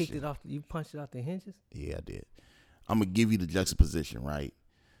juxtaposition. You kicked it off. You punched it off the hinges? Yeah, I did. I'm going to give you the juxtaposition, right?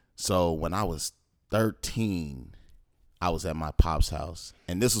 So when I was 13, I was at my pop's house.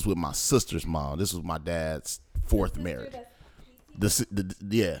 And this was with my sister's mom. This was my dad's fourth marriage.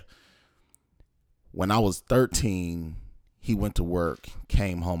 Yeah. When I was 13, he went to work,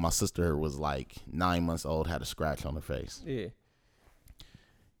 came home. My sister was like 9 months old, had a scratch on her face. Yeah.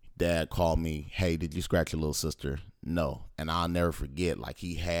 Dad called me, hey, did you scratch your little sister? No. And I'll never forget, like,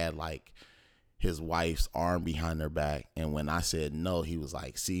 he had like his wife's arm behind her back. And when I said no, he was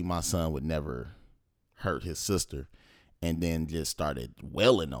like, see, my son would never hurt his sister. And then just started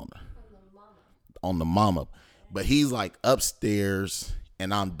wailing on her. On the mama. But he's like upstairs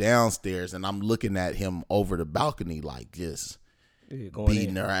and I'm downstairs and I'm looking at him over the balcony, like just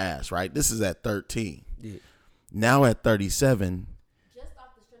beating her ass, right? This is at 13. Yeah. Now at 37.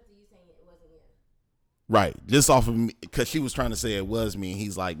 Right, just off of me, because she was trying to say it was me, and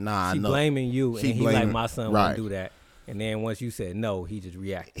he's like, nah, I know. She blaming you, and he's like, my son wouldn't do that. And then once you said no, he just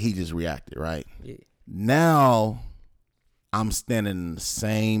reacted. Right? Yeah. Now, I'm standing in the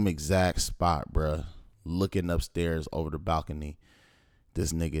same exact spot, bruh, looking upstairs over the balcony.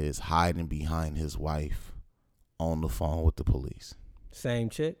 This nigga is hiding behind his wife on the phone with the police. Same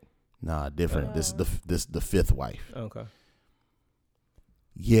chick? Nah, different. This is the fifth wife. Okay.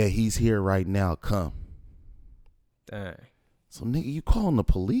 Yeah, he's here right now. Come. Dang. So, nigga, you calling the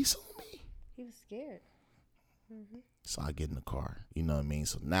police on me? He was scared. Mm-hmm. So I get in the car. You know what I mean?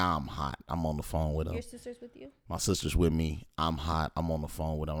 So now I'm hot. I'm on the phone with him. Your sister's with you? My sister's with me. I'm hot. I'm on the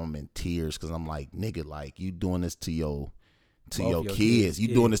phone with him. I'm in tears because I'm like, nigga, like, you doing this to your kids. You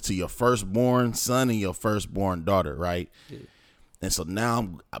doing this to your firstborn son and your firstborn daughter, right? Yeah. And so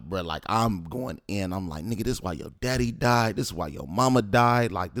now, I'm going in. I'm like, nigga, this is why your daddy died. This is why your mama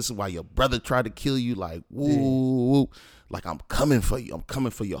died. Like, this is why your brother tried to kill you. Like, woo. Like, I'm coming for you. I'm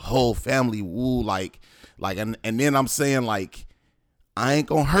coming for your whole family. Woo. And then I'm saying, like, I ain't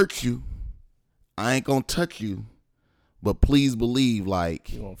going to hurt you. I ain't going to touch you. But please believe,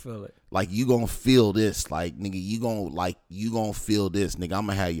 like, you gonna feel it. Like, you gonna feel this. Like, nigga, you gonna feel this. Nigga, I'm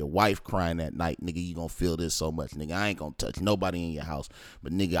gonna have your wife crying that night. Nigga, you gonna feel this so much. Nigga, I ain't gonna touch nobody in your house.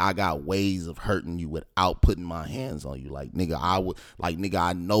 But, nigga, I got ways of hurting you without putting my hands on you. Like, nigga,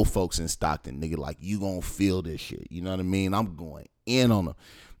 I know folks in Stockton. Nigga, like, you gonna feel this shit. You know what I mean? I'm going in on them.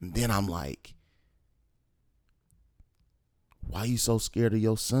 And then I'm like, why you so scared of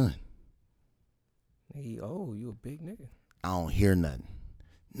your son? You a big nigga. I don't hear nothing.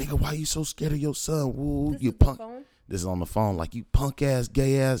 Nigga, why you so scared of your son? Woo, this you is punk. The phone? This is on the phone. Like, you punk ass,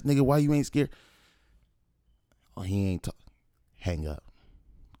 gay ass nigga. Why you ain't scared? Oh, he ain't talk. Hang up.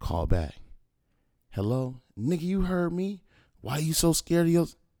 Call back. Hello, nigga, you heard me. Why you so scared of your?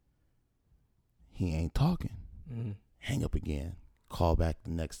 He ain't talking. Mm-hmm. Hang up again. Call back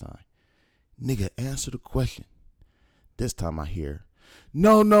the next time. Nigga, answer the question. This time I hear,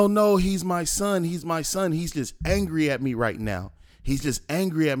 no, he's my son. He's my son. He's just angry at me right now. He's just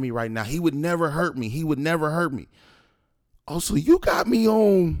angry at me right now. He would never hurt me. He would never hurt me. Also, you got me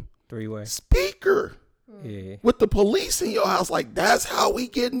on three-way speaker. Yeah. With the police in your house. Like, that's how we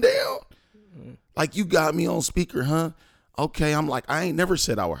getting down? Mm-hmm. Like, you got me on speaker, huh? Okay, I'm like, I ain't never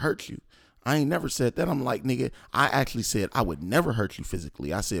said I would hurt you. I ain't never said that. I'm like, nigga, I actually said I would never hurt you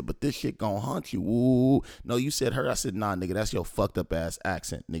physically. I said, but this shit gonna haunt you. Ooh. No, you said hurt. I said, nah, nigga, that's your fucked up ass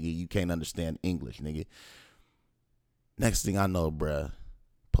accent, nigga. You can't understand English, nigga. Next thing I know, bruh,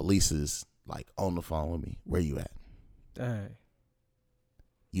 police is like on the phone with me. Where you at? Dang.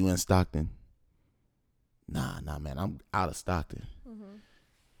 You in Stockton? Nah, man, I'm out of Stockton. Mm-hmm.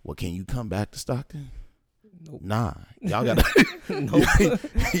 Well, can you come back to Stockton? Nope. Nah, y'all gotta. Nope.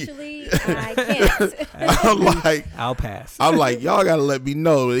 Actually, I can't. I'm like, I'll pass. I'm like, y'all gotta let me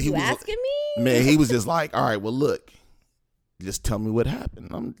know. He you was asking me? Man, he was just like, all right, well, look, just tell me what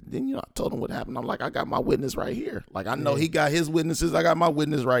happened. Then I told him what happened. I'm like, I got my witness right here. Like, I know he got his witnesses. I got my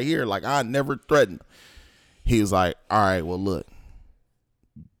witness right here. Like, I never threatened. He was like, all right, well, look,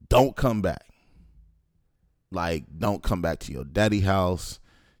 don't come back. Like, don't come back to your daddy house.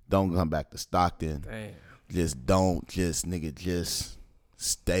 Don't come back to Stockton. Damn. Just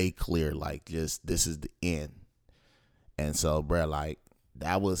stay clear. Like, just, this is the end. And so, bruh, like,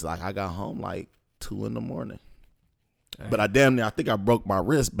 that was like, I got home like 2 a.m. Damn. But I think I broke my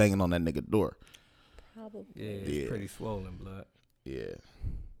wrist banging on that nigga door. Probably. Yeah, it's pretty swollen blood. Yeah.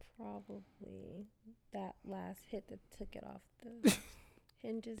 Probably that last hit that took it off the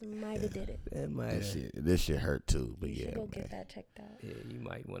hinges might have did it. It might have. This shit hurt too, but you yeah. Go get that checked out. Yeah, you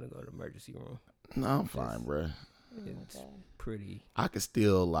might want to go to the emergency room. No, I'm fine, bro. It's pretty. I could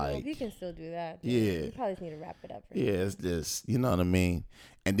still like. Well, you can still do that. Yeah. You probably just need to wrap it up. It's just, you know what I mean.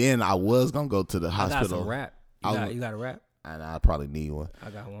 And then I was gonna go to the hospital. I got some wrap. You got a wrap? And I probably need one.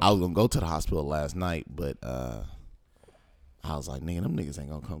 I got one. I was gonna go to the hospital last night, but I was like, nigga, them niggas ain't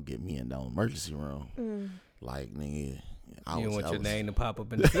gonna come get me in the emergency room. Like, nigga, you don't want your name to pop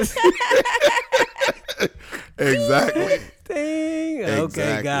up in the system. Exactly. Dang. Okay,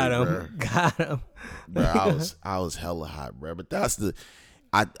 exactly, got him. Bro. Got him. Bro, I was hella hot, bro. But that's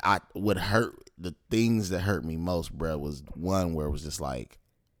I would hurt. The things that hurt me most, bro, was one where it was just like,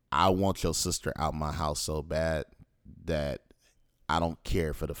 I want your sister out my house so bad that I don't care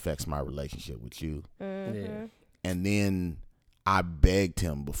if it affects my relationship with you. Mm-hmm. Yeah. And then I begged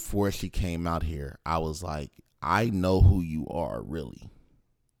him before she came out here. I was like, I know who you are, really.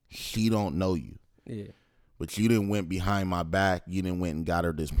 She don't know you. Yeah. But you didn't went behind my back. You didn't went and got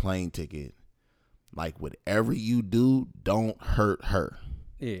her this plane ticket. Like, whatever you do, don't hurt her.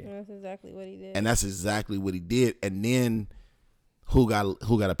 Yeah. That's exactly what he did. And that's exactly what he did. And then who got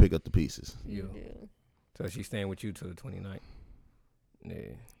to pick up the pieces? You. So she's staying with you till the 29th.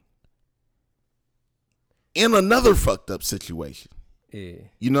 Yeah. In another fucked up situation. Yeah.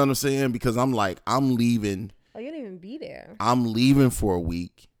 You know what I'm saying? Because I'm like, I'm leaving. Oh, you didn't even be there. I'm leaving for a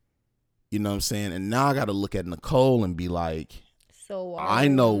week. You know what I'm saying? And now I got to look at Nicole and be like, so I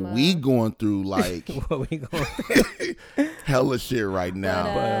know we going through like what we going through? hella shit right now.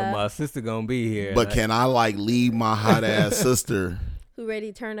 But my sister gonna be here. But can I like leave my hot ass sister? Who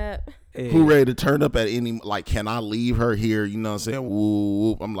ready to turn up? Yeah. Who ready to turn up at any, like, can I leave her here? You know what I'm saying?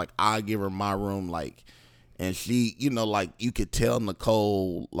 Woo. I'm like, I give her my room, like, and she, you know, like, you could tell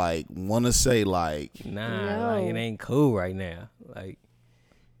Nicole, like, want to say, like, nah, like, it ain't cool right now. Like,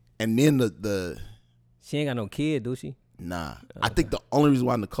 and then the she ain't got no kid, do she? Nah. Okay. I think the only reason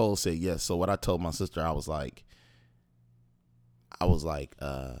why Nicole said yes, so what I told my sister, I was like,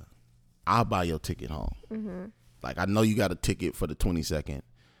 I'll buy your ticket home. Mm-hmm. Like, I know you got a ticket for the 22nd.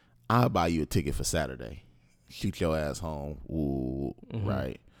 I'll buy you a ticket for Saturday. Shoot your ass home. Ooh,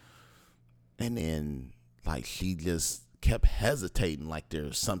 right. And then, like, she just kept hesitating, like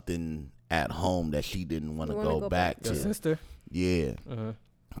there's something at home that she didn't want to go back to. Your sister? Yeah.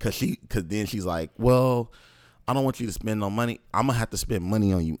 Cause then she's like, well, I don't want you to spend no money. I'm gonna have to spend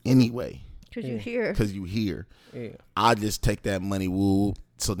money on you anyway. Cause you here. Cause you here. Yeah. I'll just take that money. Woo.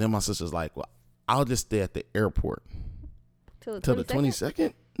 So then my sister's like, well, I'll just stay at the airport till the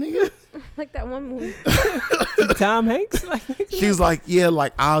 22nd, nigga. Like that one movie. Tom Hanks. She's like, yeah,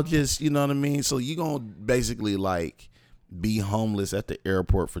 like I'll just, you know what I mean. So you gonna basically like be homeless at the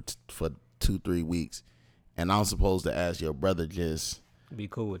airport for 2-3 weeks, and I'm supposed to ask your brother just be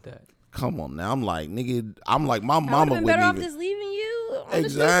cool with that. Come on now. I'm like, nigga. I'm like, my mama wouldn't better even. Off just leaving you.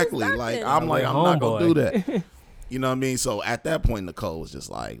 Exactly. Like I'm not gonna do that. You know what I mean? So at that point, Nicole was just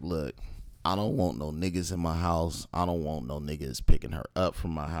like, look, I don't want no niggas in my house. I don't want no niggas picking her up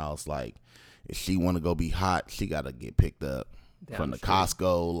from my house. Like, if she want to go be hot, she got to get picked up from the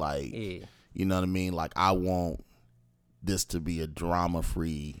Costco. Like, you know what I mean? Like, I want this to be a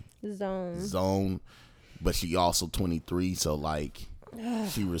drama-free zone. But she also 23, so, like,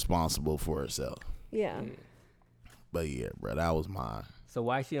 she responsible for herself. Yeah. But, yeah, bro, that was mine. So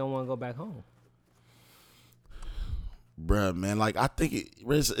why she don't want to go back home? Bruh, man, like, I think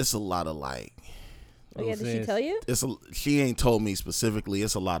it's a lot of, like... Oh, yeah, did she tell you? She ain't told me specifically.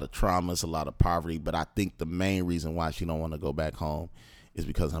 It's a lot of trauma. It's a lot of poverty. But I think the main reason why she don't want to go back home is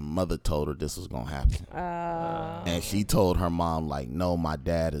because her mother told her this was going to happen. And she told her mom, like, no, my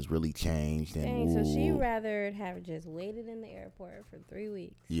dad has really changed. And so she rather have just waited in the airport for 3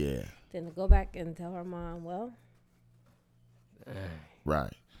 weeks. Yeah. Than to go back and tell her mom, well.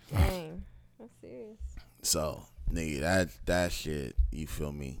 Right. Dang. That's serious. So, nigga, that shit, you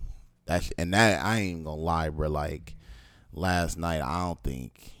feel me? And that, I ain't gonna lie, bro. Like, last night, I don't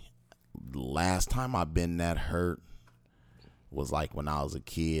think last time I been that hurt was like when I was a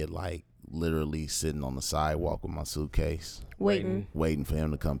kid, like literally sitting on the sidewalk with my suitcase, waiting for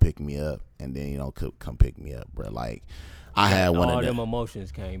him to come pick me up, and then come pick me up, bro. Like, I had one of them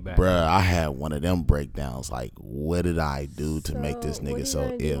emotions came back, bro. I had one of them breakdowns. Like, what did I do to make this nigga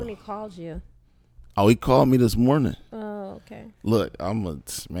so ill? When he called you? Oh, he called me this morning. Oh, okay. Look, I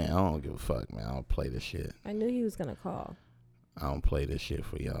don't give a fuck, man. I don't play this shit. I knew he was gonna call. I don't play this shit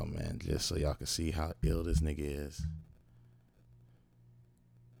for y'all, man. Just so y'all can see how ill this nigga is.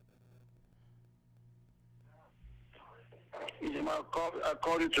 I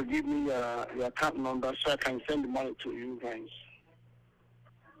called you to give me your account number so I can send the money to you guys.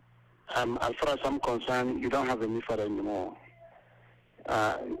 As far as I'm concerned, you don't have any father anymore.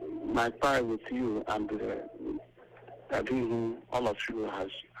 My pride with you and all of you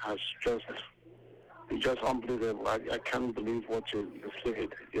has just unbelievable. I can't believe what you said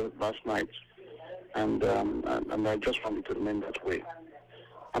last night, and I just want it to remain that way.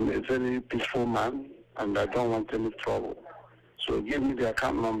 I'm a very peaceful man, and I don't want any trouble. So give me the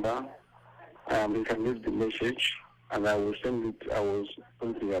account number, and you can leave the message, and I will send it. I will put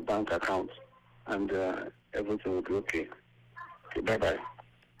it in your bank account, and everything will be okay. Okay, bye-bye.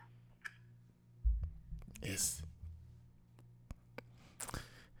 Yes.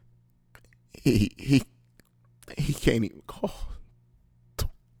 He can't even call.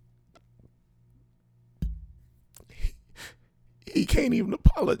 He can't even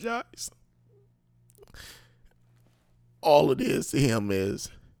apologize. All it is to him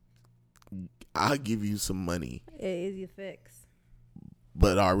is, I'll give you some money. It is your fix.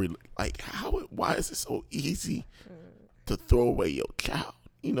 But why is it so easy to throw away your child?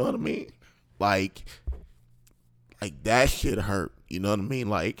 You know what I mean? Like that shit hurt. You know what I mean?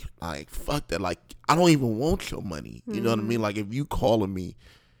 Like fuck that. Like, I don't even want your money. You know what I mean? Like, if you calling me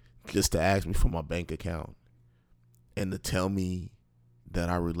just to ask me for my bank account and to tell me that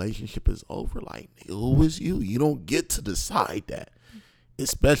our relationship is over, like, who was you? You don't get to decide that.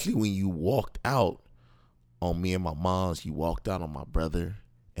 Especially when you walked out on me and my mom's, you walked out on my brother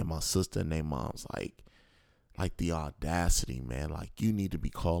and my sister and their moms. Like the audacity, man. Like, you need to be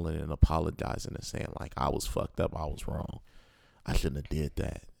calling and apologizing and saying, like, I was fucked up, I was wrong, I shouldn't have did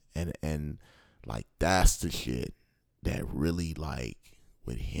that. And like, that's the shit that really, like,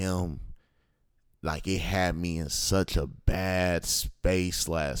 with him, like, it had me in such a bad space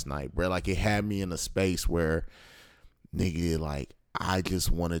last night, bro. Like, it had me in a space where, nigga, like, I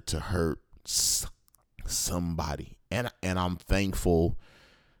just wanted to hurt somebody. And I'm thankful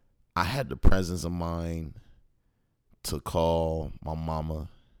I had the presence of mind to call my mama.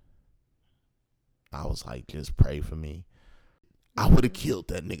 I was like, just pray for me. I would have killed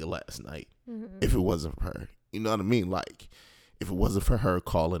that nigga last night if it wasn't for her. You know what I mean? Like, if it wasn't for her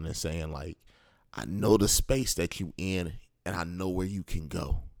calling and saying, like, I know the space that you in and I know where you can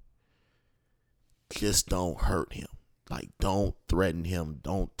go. Just don't hurt him. Like, don't threaten him.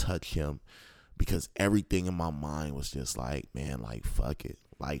 Don't touch him. Because everything in my mind was just like, man, like, fuck it.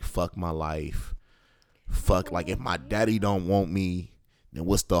 Like, fuck my life. Fuck, like, if my daddy don't want me, then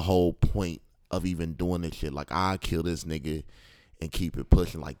what's the whole point of even doing this shit? Like, I'll kill this nigga and keep it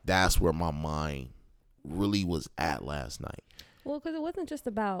pushing. Like, that's where my mind really was at last night. Well, because it wasn't just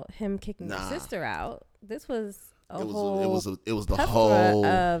about him kicking your sister out. This was it was the whole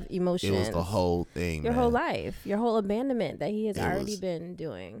of emotions. It was the whole thing. Your whole life, your whole abandonment that he has already been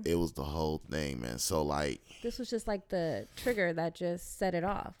doing. It was the whole thing, man. So like, this was just like the trigger that just set it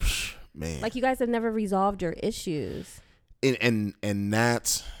off. Man, like you guys have never resolved your issues. And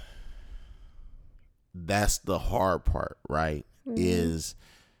that's the hard part, right? Mm-hmm. Is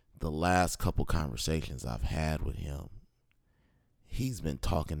the last couple conversations I've had with him, he's been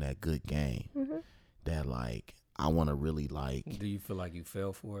talking that good game. Mm-hmm. That like, I want to really like. Do you feel like you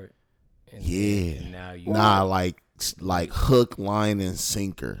fell for it? And now you like hook, line, and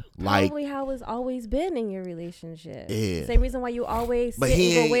sinker. Probably how it's always been in your relationship. Yeah. Same reason why you always sit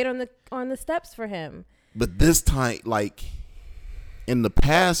and go wait on the steps for him. But this time, like in the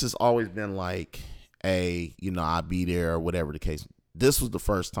past, it's always been like, hey, I'll be there or whatever the case. This was the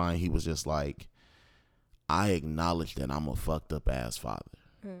first time he was just like, I acknowledge that I'm a fucked up ass father.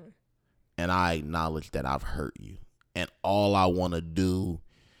 Mm. And I acknowledge that I've hurt you. And all I want to do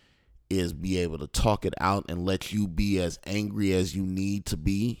is be able to talk it out and let you be as angry as you need to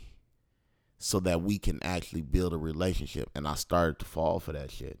be so that we can actually build a relationship. And I started to fall for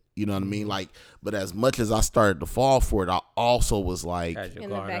that shit. You know what I mean? Like, but as much as I started to fall for it, I also was like, in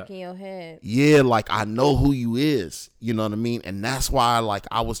the back of your head. Yeah, like I know who you is. You know what I mean? And that's why like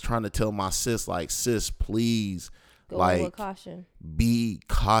I was trying to tell my sis, like, sis, please, go like with caution. Be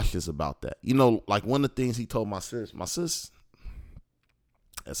cautious about that. Like one of the things he told my sis, this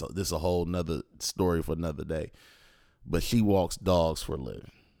is a whole nother story for another day, but she walks dogs for a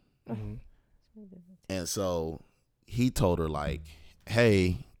living. Mm-hmm. And so he told her like,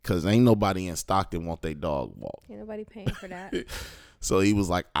 hey, because ain't nobody in Stockton want their dog walk. Ain't nobody paying for that. So he was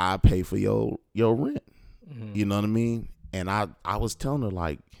like, I pay for your rent. Mm-hmm. You know what I mean? And I was telling her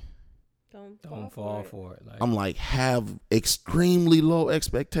like, don't fall for it. Like, I'm like, have extremely low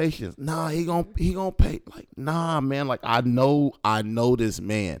expectations. Nah, he gonna pay. Like, nah, man. Like, I know this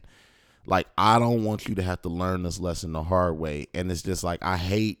man. Like, I don't want you to have to learn this lesson the hard way. And it's just like, I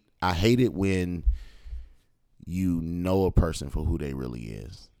hate it when you know a person for who they really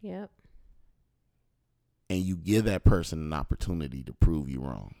is. Yep. And you give that person an opportunity to prove you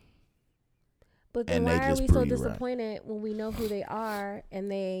wrong. But then why are we so disappointed when we know who they are and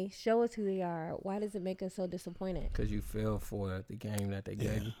they show us who they are? Why does it make us so disappointed? Because you fell for the game that they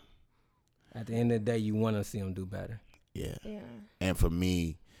gave you. At the end of the day, you want to see them do better. Yeah. And for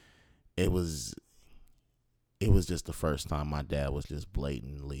me, it was just the first time my dad was just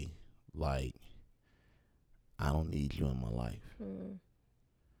blatantly like, I don't need you in my life. Mm.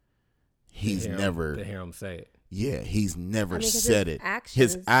 He's never to hear him say it. Yeah, he's never said it.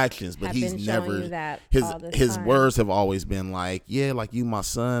 His actions, but he's never. His words have always been like, yeah, like you, my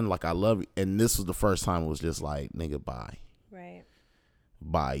son, like I love you. And this was the first time it was just like, nigga, bye. Right.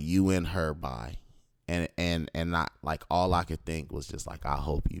 Bye, you and her, bye. And not like all I could think was just like, I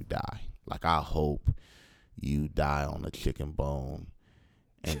hope you die. Like I hope you die on a chicken bone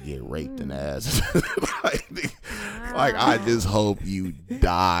and get raped in the ass. like I just hope you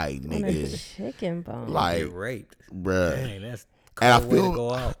die, nigga. On a chicken bone. Like get raped, bruh. Dang, that's cold way to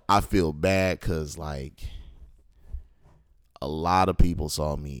go out. I feel bad because like a lot of people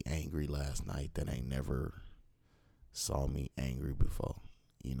saw me angry last night that ain't never saw me angry before.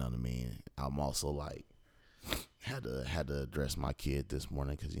 You know what I mean? I'm also like had to address my kid this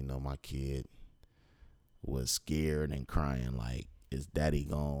morning because my kid was scared and crying like, is daddy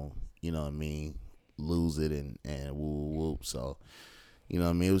gone, lose it and whoop whoop. So, it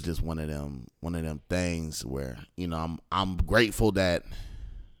was just one of them things where, I'm grateful that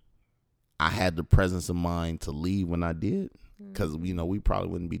I had the presence of mind to leave when I did. Because, we probably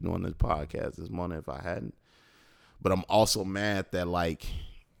wouldn't be doing this podcast this morning if I hadn't. But I'm also mad that, like,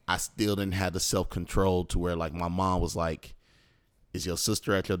 I still didn't have the self-control to where, like, my mom was like, is your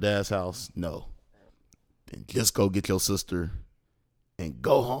sister at your dad's house? No. Then just go get your sister and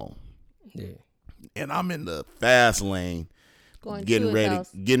go home. Yeah. And I'm in the fast lane, getting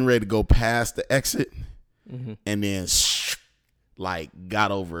ready to go past the exit, and then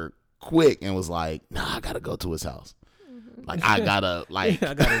got over quick and was like, nah, I gotta go to his house. Like I gotta I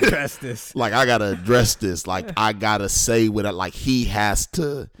gotta address this. Like I gotta address this. Like I gotta say what like he has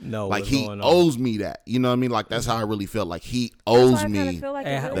to know. Like he owes me that. You know what I mean? Like that's how I really felt. Like he owes me. I feel like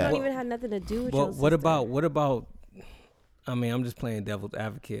it really don't even have nothing to do with your sister. What about I mean, I'm just playing devil's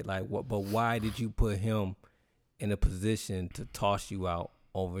advocate. Like, what? But why did you put him in a position to toss you out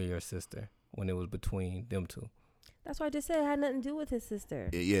over your sister when it was between them two? That's why I just said it had nothing to do with his sister.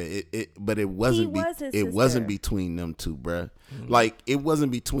 Yeah, but it wasn't. It wasn't between them two, bruh. Mm-hmm. Like, it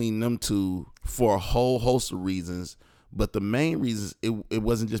wasn't between them two for a whole host of reasons. But the main reason it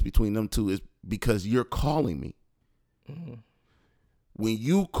wasn't just between them two is because you're calling me. Mm-hmm. When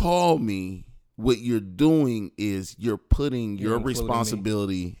you call me, what you're doing is you're putting your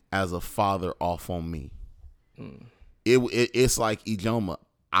responsibility as a father off on me. Mm. It's like Ijoma.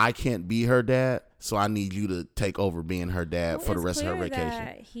 I can't be her dad, so I need you to take over being her dad for the rest of her vacation.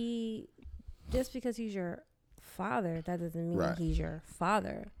 That just because he's your father, that doesn't mean he's your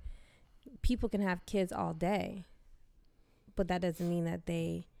father. People can have kids all day, but that doesn't mean that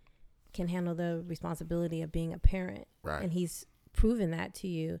they can handle the responsibility of being a parent. Right. And he's proven that to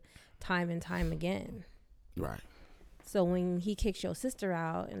you time and time again. Right. So when he kicks your sister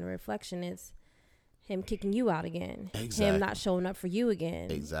out, in the reflection, it's him kicking you out again. Exactly. Him not showing up for you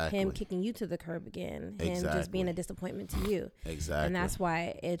again. Exactly. Him kicking you to the curb again. Him just being a disappointment to you. Exactly. And that's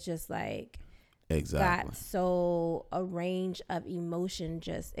why it just like got so a range of emotion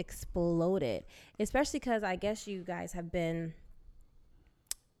just exploded. Especially because I guess you guys have been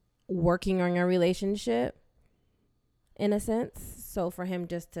working on your relationship in a sense. So for him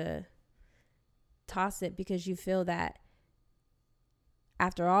just to toss it because you feel that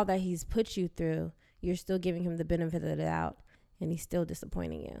after all that he's put you through, you're still giving him the benefit of the doubt and he's still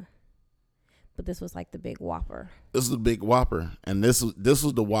disappointing you. But this was like the big whopper. This is the big whopper. And this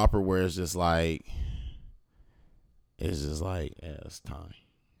was the whopper where it's just like yeah, it's time.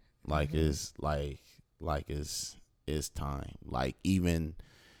 Like it's it's time. Like even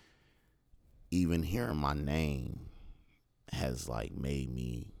hearing my name has like made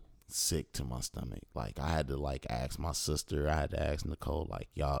me sick to my stomach. Like I had to like ask my sister, I had to ask Nicole, like,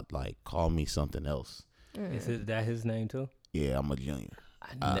 y'all like call me something else. Is that his name too? Yeah, I'm a junior.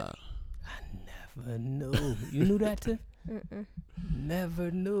 I never knew. You knew that too?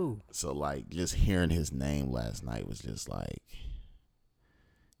 Never knew. So like just hearing his name last night was just like,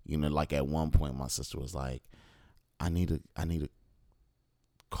 you know, like at one point my sister was like, I need to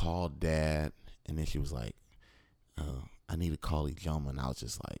call Dad, and then she was like, I need to call Ijoma, and I was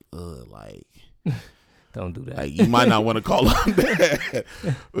just like, like don't do that. Like you might not want to call him Dad,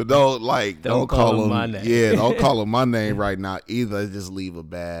 but don't call him my name. Yeah, don't call him my name right now either. Just leave a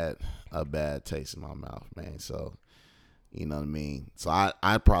bad taste in my mouth, man. So you know what I mean. So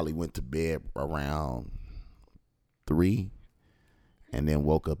I probably went to bed around 3, and then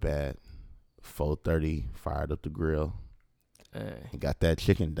woke up at 4:30, fired up the grill, and got that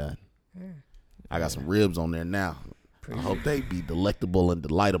chicken done. I got some ribs on there now. I hope they be delectable and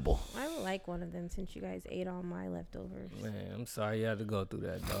delightable. I would like one of them since you guys ate all my leftovers. Man, I'm sorry you had to go through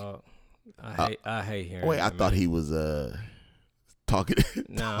that, dog. I hate hearing. Wait, I thought he was talking.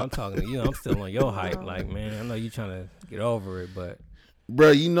 Nah, I'm talking to you. I'm still on your hype. Like, man, I know you trying to get over it, but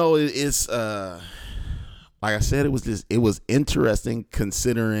bro, you know it's like I said, it was interesting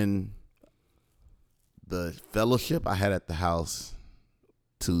considering the fellowship I had at the house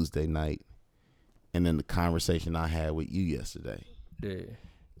Tuesday night. And then the conversation I had with you yesterday. Yeah.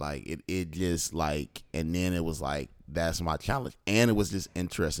 Like it just like, and then it was like, that's my challenge. And it was just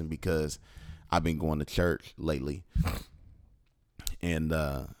interesting because I've been going to church lately. And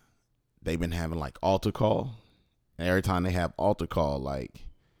they've been having like altar call. And every time they have altar call, like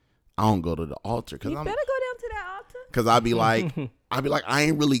I don't go to the altar. You better go down to that altar. Cause I'd be like, I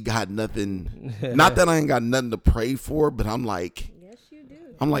ain't really got nothing. Not that I ain't got nothing to pray for, but I'm like,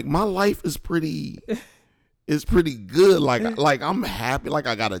 I'm like, my life is pretty good. Like I'm happy. Like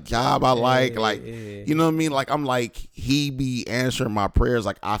I got a job I like. You know what I mean? Like I'm like, he be answering my prayers.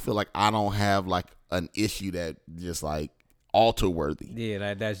 Like I feel like I don't have like an issue that just like altar worthy.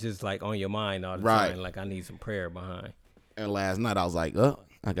 Yeah, that's just like on your mind all the time. Like I need some prayer behind. And last night I was like,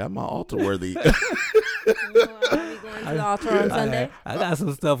 I got my altar worthy. To the altar on Sunday. I got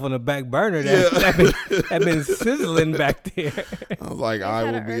some stuff on the back burner that been sizzling back there. I was like, I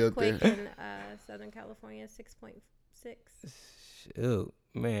will be up there. In Southern California, 6.6. Shoot,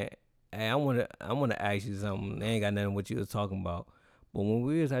 man. Hey, I wanna ask you something. They ain't got nothing what you was talking about. But when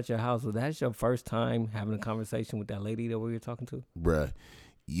we was at your house, was that your first time having a conversation with that lady that we were talking to? Bruh,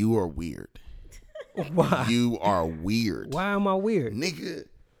 you are weird. Why? You are weird. Why am I weird? Nigga,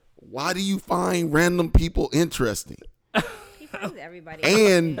 why do you find random people interesting? He finds everybody.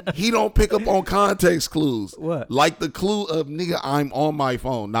 And he don't pick up on context clues. What? Like the clue of, nigga, I'm on my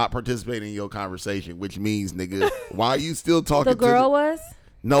phone, not participating in your conversation, which means, nigga, why are you still talking the girl was?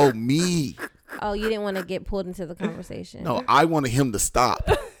 No, me. Oh, you didn't want to get pulled into the conversation. No, I wanted him to stop.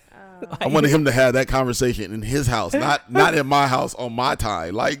 I wanted him to have that conversation in his house, not in my house on my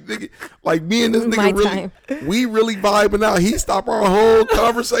time. Like me and this nigga we really vibing out. He stopped our whole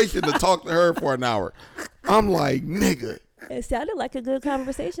conversation to talk to her for an hour. I'm like, nigga. It sounded like a good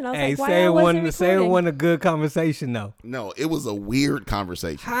conversation. I was like, why say it wasn't a good conversation though. No, it was a weird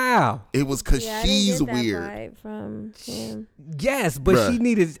conversation. How? It was because she's weird. Vibe from him. Yes, but Bruh, she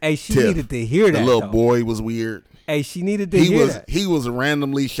needed to hear that. The little boy was weird. Hey, she needed to hear that. He was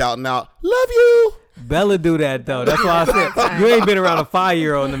randomly shouting out, "Love you." Bella do that though. That's why I said you ain't been around a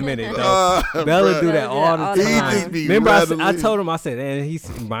 5-year-old in a minute though. Bella do that all the time. Remember, I told him, I said, and he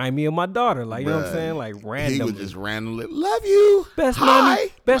remind me of my daughter. Like, you know what I'm saying? Like randomly. He was just randomly, "Love you."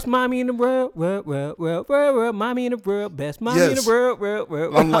 Best mommy in the world. Well, mommy in the world. Best mommy in the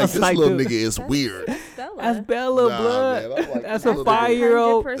world. I'm like, this little nigga is weird. That's Bella, blood. Like, that's a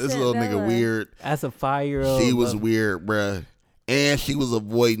 5-year-old. This little nigga weird. That's a 5-year-old. She was weird, bruh. And she was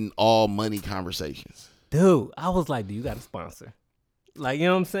avoiding all money conversations. Dude, I was like, "Do you got a sponsor?" Like, you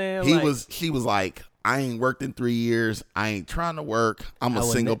know what I'm saying? She was like, "I ain't worked in 3 years. I ain't trying to work. I'm a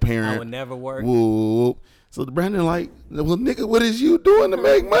single parent. I would never work." Whoop. So Brandon like, "Well, nigga, what is you doing to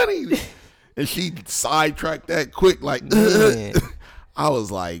make money?" And she sidetracked that quick. Like, I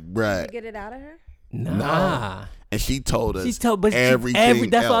was like, "Bruh." Did you get it out of her? Nah. And she told us everything.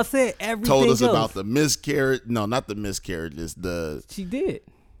 That's what I said. Everything told us about the miscarriage. No, not the miscarriages. She did.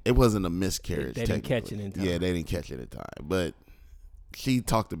 It wasn't a miscarriage. They didn't catch it in time. Yeah, they didn't catch it in time. But she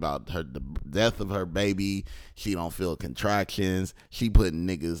talked about the death of her baby. She don't feel contractions. She putting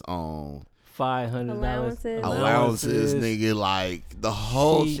niggas on $500 nigga. Like the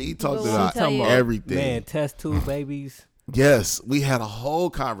whole. She talked about everything. Man, test tube babies. Yes, we had a whole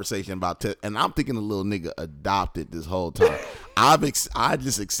conversation about and I'm thinking the little nigga adopted this whole time. I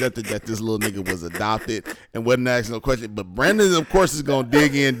just accepted that this little nigga was adopted and wasn't asking no question. But Brandon, of course, is gonna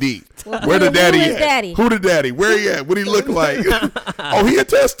dig in deep. Well, where the daddy at? Daddy? Who the daddy? Where he at? What he look like? Oh, he a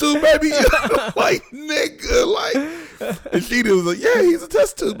test tube baby? Like nigga, like. And she was like, "Yeah, he's a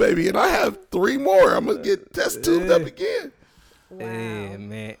test tube baby, and I have 3 more. I'm gonna get test tubed up again." Wow. Hey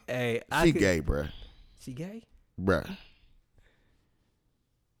man, hey, she gay, bruh. She gay, bruh.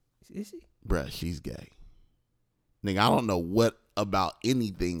 Is she? Bruh, she's gay. Nigga, I don't know what about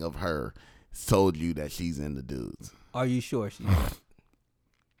anything of her told you that she's into dudes. Are you sure she's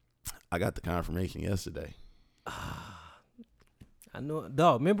I got the confirmation yesterday. I know.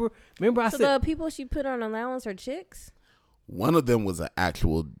 Dog, remember I said. So the people she put on allowance are chicks? One of them was an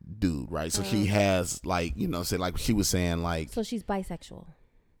actual dude, right? So she has like, you know, say like she was saying like. So she's bisexual.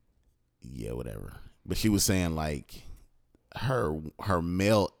 Yeah, whatever. But she was saying like her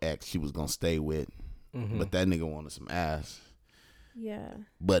male ex she was gonna stay with, but that nigga wanted some ass. Yeah.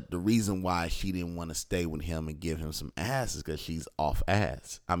 But the reason why she didn't want to stay with him and give him some ass is because she's off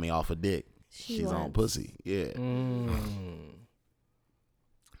ass. I mean, off a dick. She's on pussy. Yeah.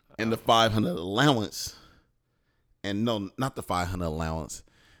 And the 500 allowance, and no, not the 500 allowance,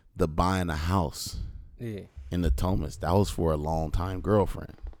 the buying a house. Yeah. In the Thomas, that was for a long time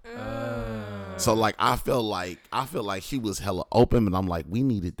girlfriend. So like I felt like she was hella open, but I'm like, we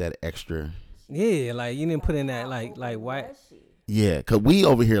needed that extra. Yeah, like you didn't put in that like white. Yeah, cause we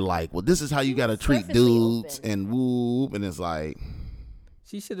over here like, well, this is how you gotta treat dudes and whoop, and it's like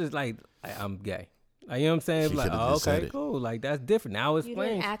she should have like I'm gay. Like, you know what I'm saying? Like, oh, okay, cool. Like that's different. Now it's plain.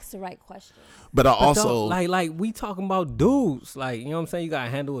 You didn't ask the right question. But I also like we talking about dudes. Like, you know what I'm saying? You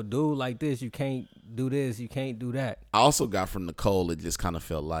gotta handle a dude like this. You can't do this. You can't do that. I also got from Nicole. It just kind of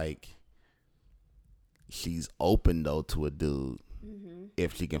felt like she's open though to a dude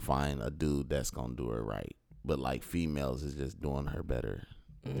if she can find a dude that's gonna do her right. But like females is just doing her better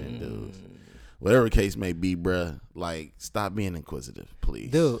than dudes. Whatever the case may be, bruh, like, stop being inquisitive,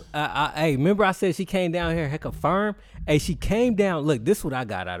 please. Dude, hey, remember I said she came down here, heck, affirm? Hey, she came down. Look, this is what I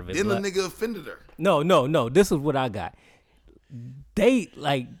got out of it. Then the nigga offended her. No. This is what I got.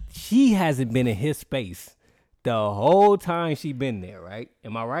 She hasn't been in his space the whole time she been there, right?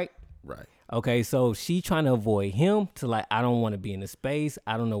 Am I right? Right. Okay, so she trying to avoid him to like, I don't want to be in the space.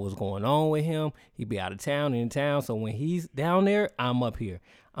 I don't know what's going on with him. He be out of town, in town. So when he's down there, I'm up here.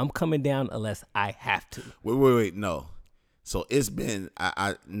 I'm coming down unless I have to. Wait, no. So it's been,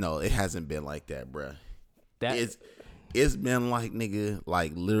 no, it hasn't been like that, bruh. It's been like, nigga,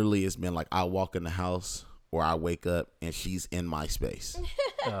 like literally it's been like I walk in the house or I wake up and she's in my space.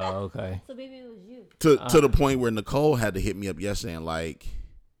 Oh, okay. So maybe it was you. To the point where Nicole had to hit me up yesterday and like,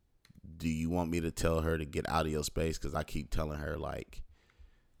 do you want me to tell her to get out of your space? Because I keep telling her like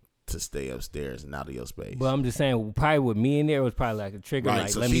to stay upstairs and out of your space. But I'm just saying, probably with me in there, it was probably like a trigger. Right,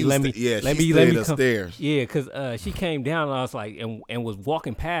 like, so let she me upstairs. Yeah, because she came down and I was like, and was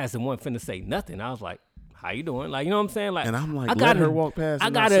walking past and wasn't finna say nothing. I was like, how you doing? Like, you know what I'm saying? Like, and I'm like, let her walk past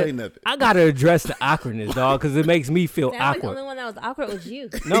and not say nothing. I gotta address the awkwardness, dog, because it makes me feel awkward. The only one that was awkward was you.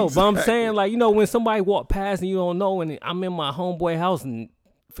 No, exactly. But I'm saying, like, you know, when somebody walk past and you don't know, and I'm in my homeboy house and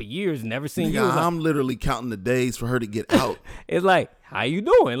for years never seen you. I'm literally counting the days for her to get out. It's like, how you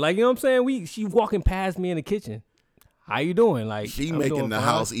doing? Like, you know what I'm saying? She walking past me in the kitchen. How you doing? Like, she making the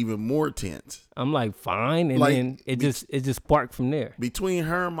house even more tense. I'm like, fine, and like, then it just sparked from there. Between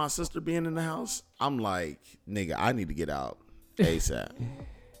her and my sister being in the house, I'm like, nigga, I need to get out ASAP.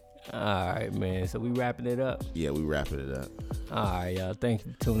 All right, man. So we wrapping it up. Yeah, we wrapping it up. All right, y'all. Thank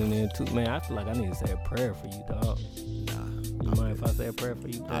you for tuning in. Man, I feel like I need to say a prayer for you, dog. Nah. You mind if I say a prayer for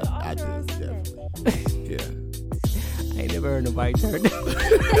you? I do, definitely. Yeah. I ain't never heard nobody turn down.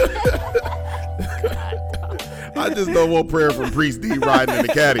 I just know one prayer from Priest D riding in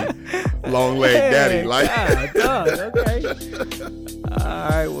the caddy. Long leg daddy. Like. Okay. All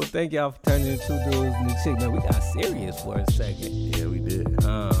right. Well, thank y'all for turning into 2 Dudes and a Chick. Man, we got serious for a second. Yeah, we did.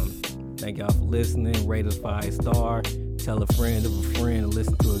 Thank y'all for listening. Rate us 5-star. Tell a friend of a friend to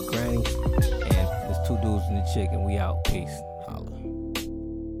listen to a granny. And it's 2 Dudes and a Chick, and we out. Peace.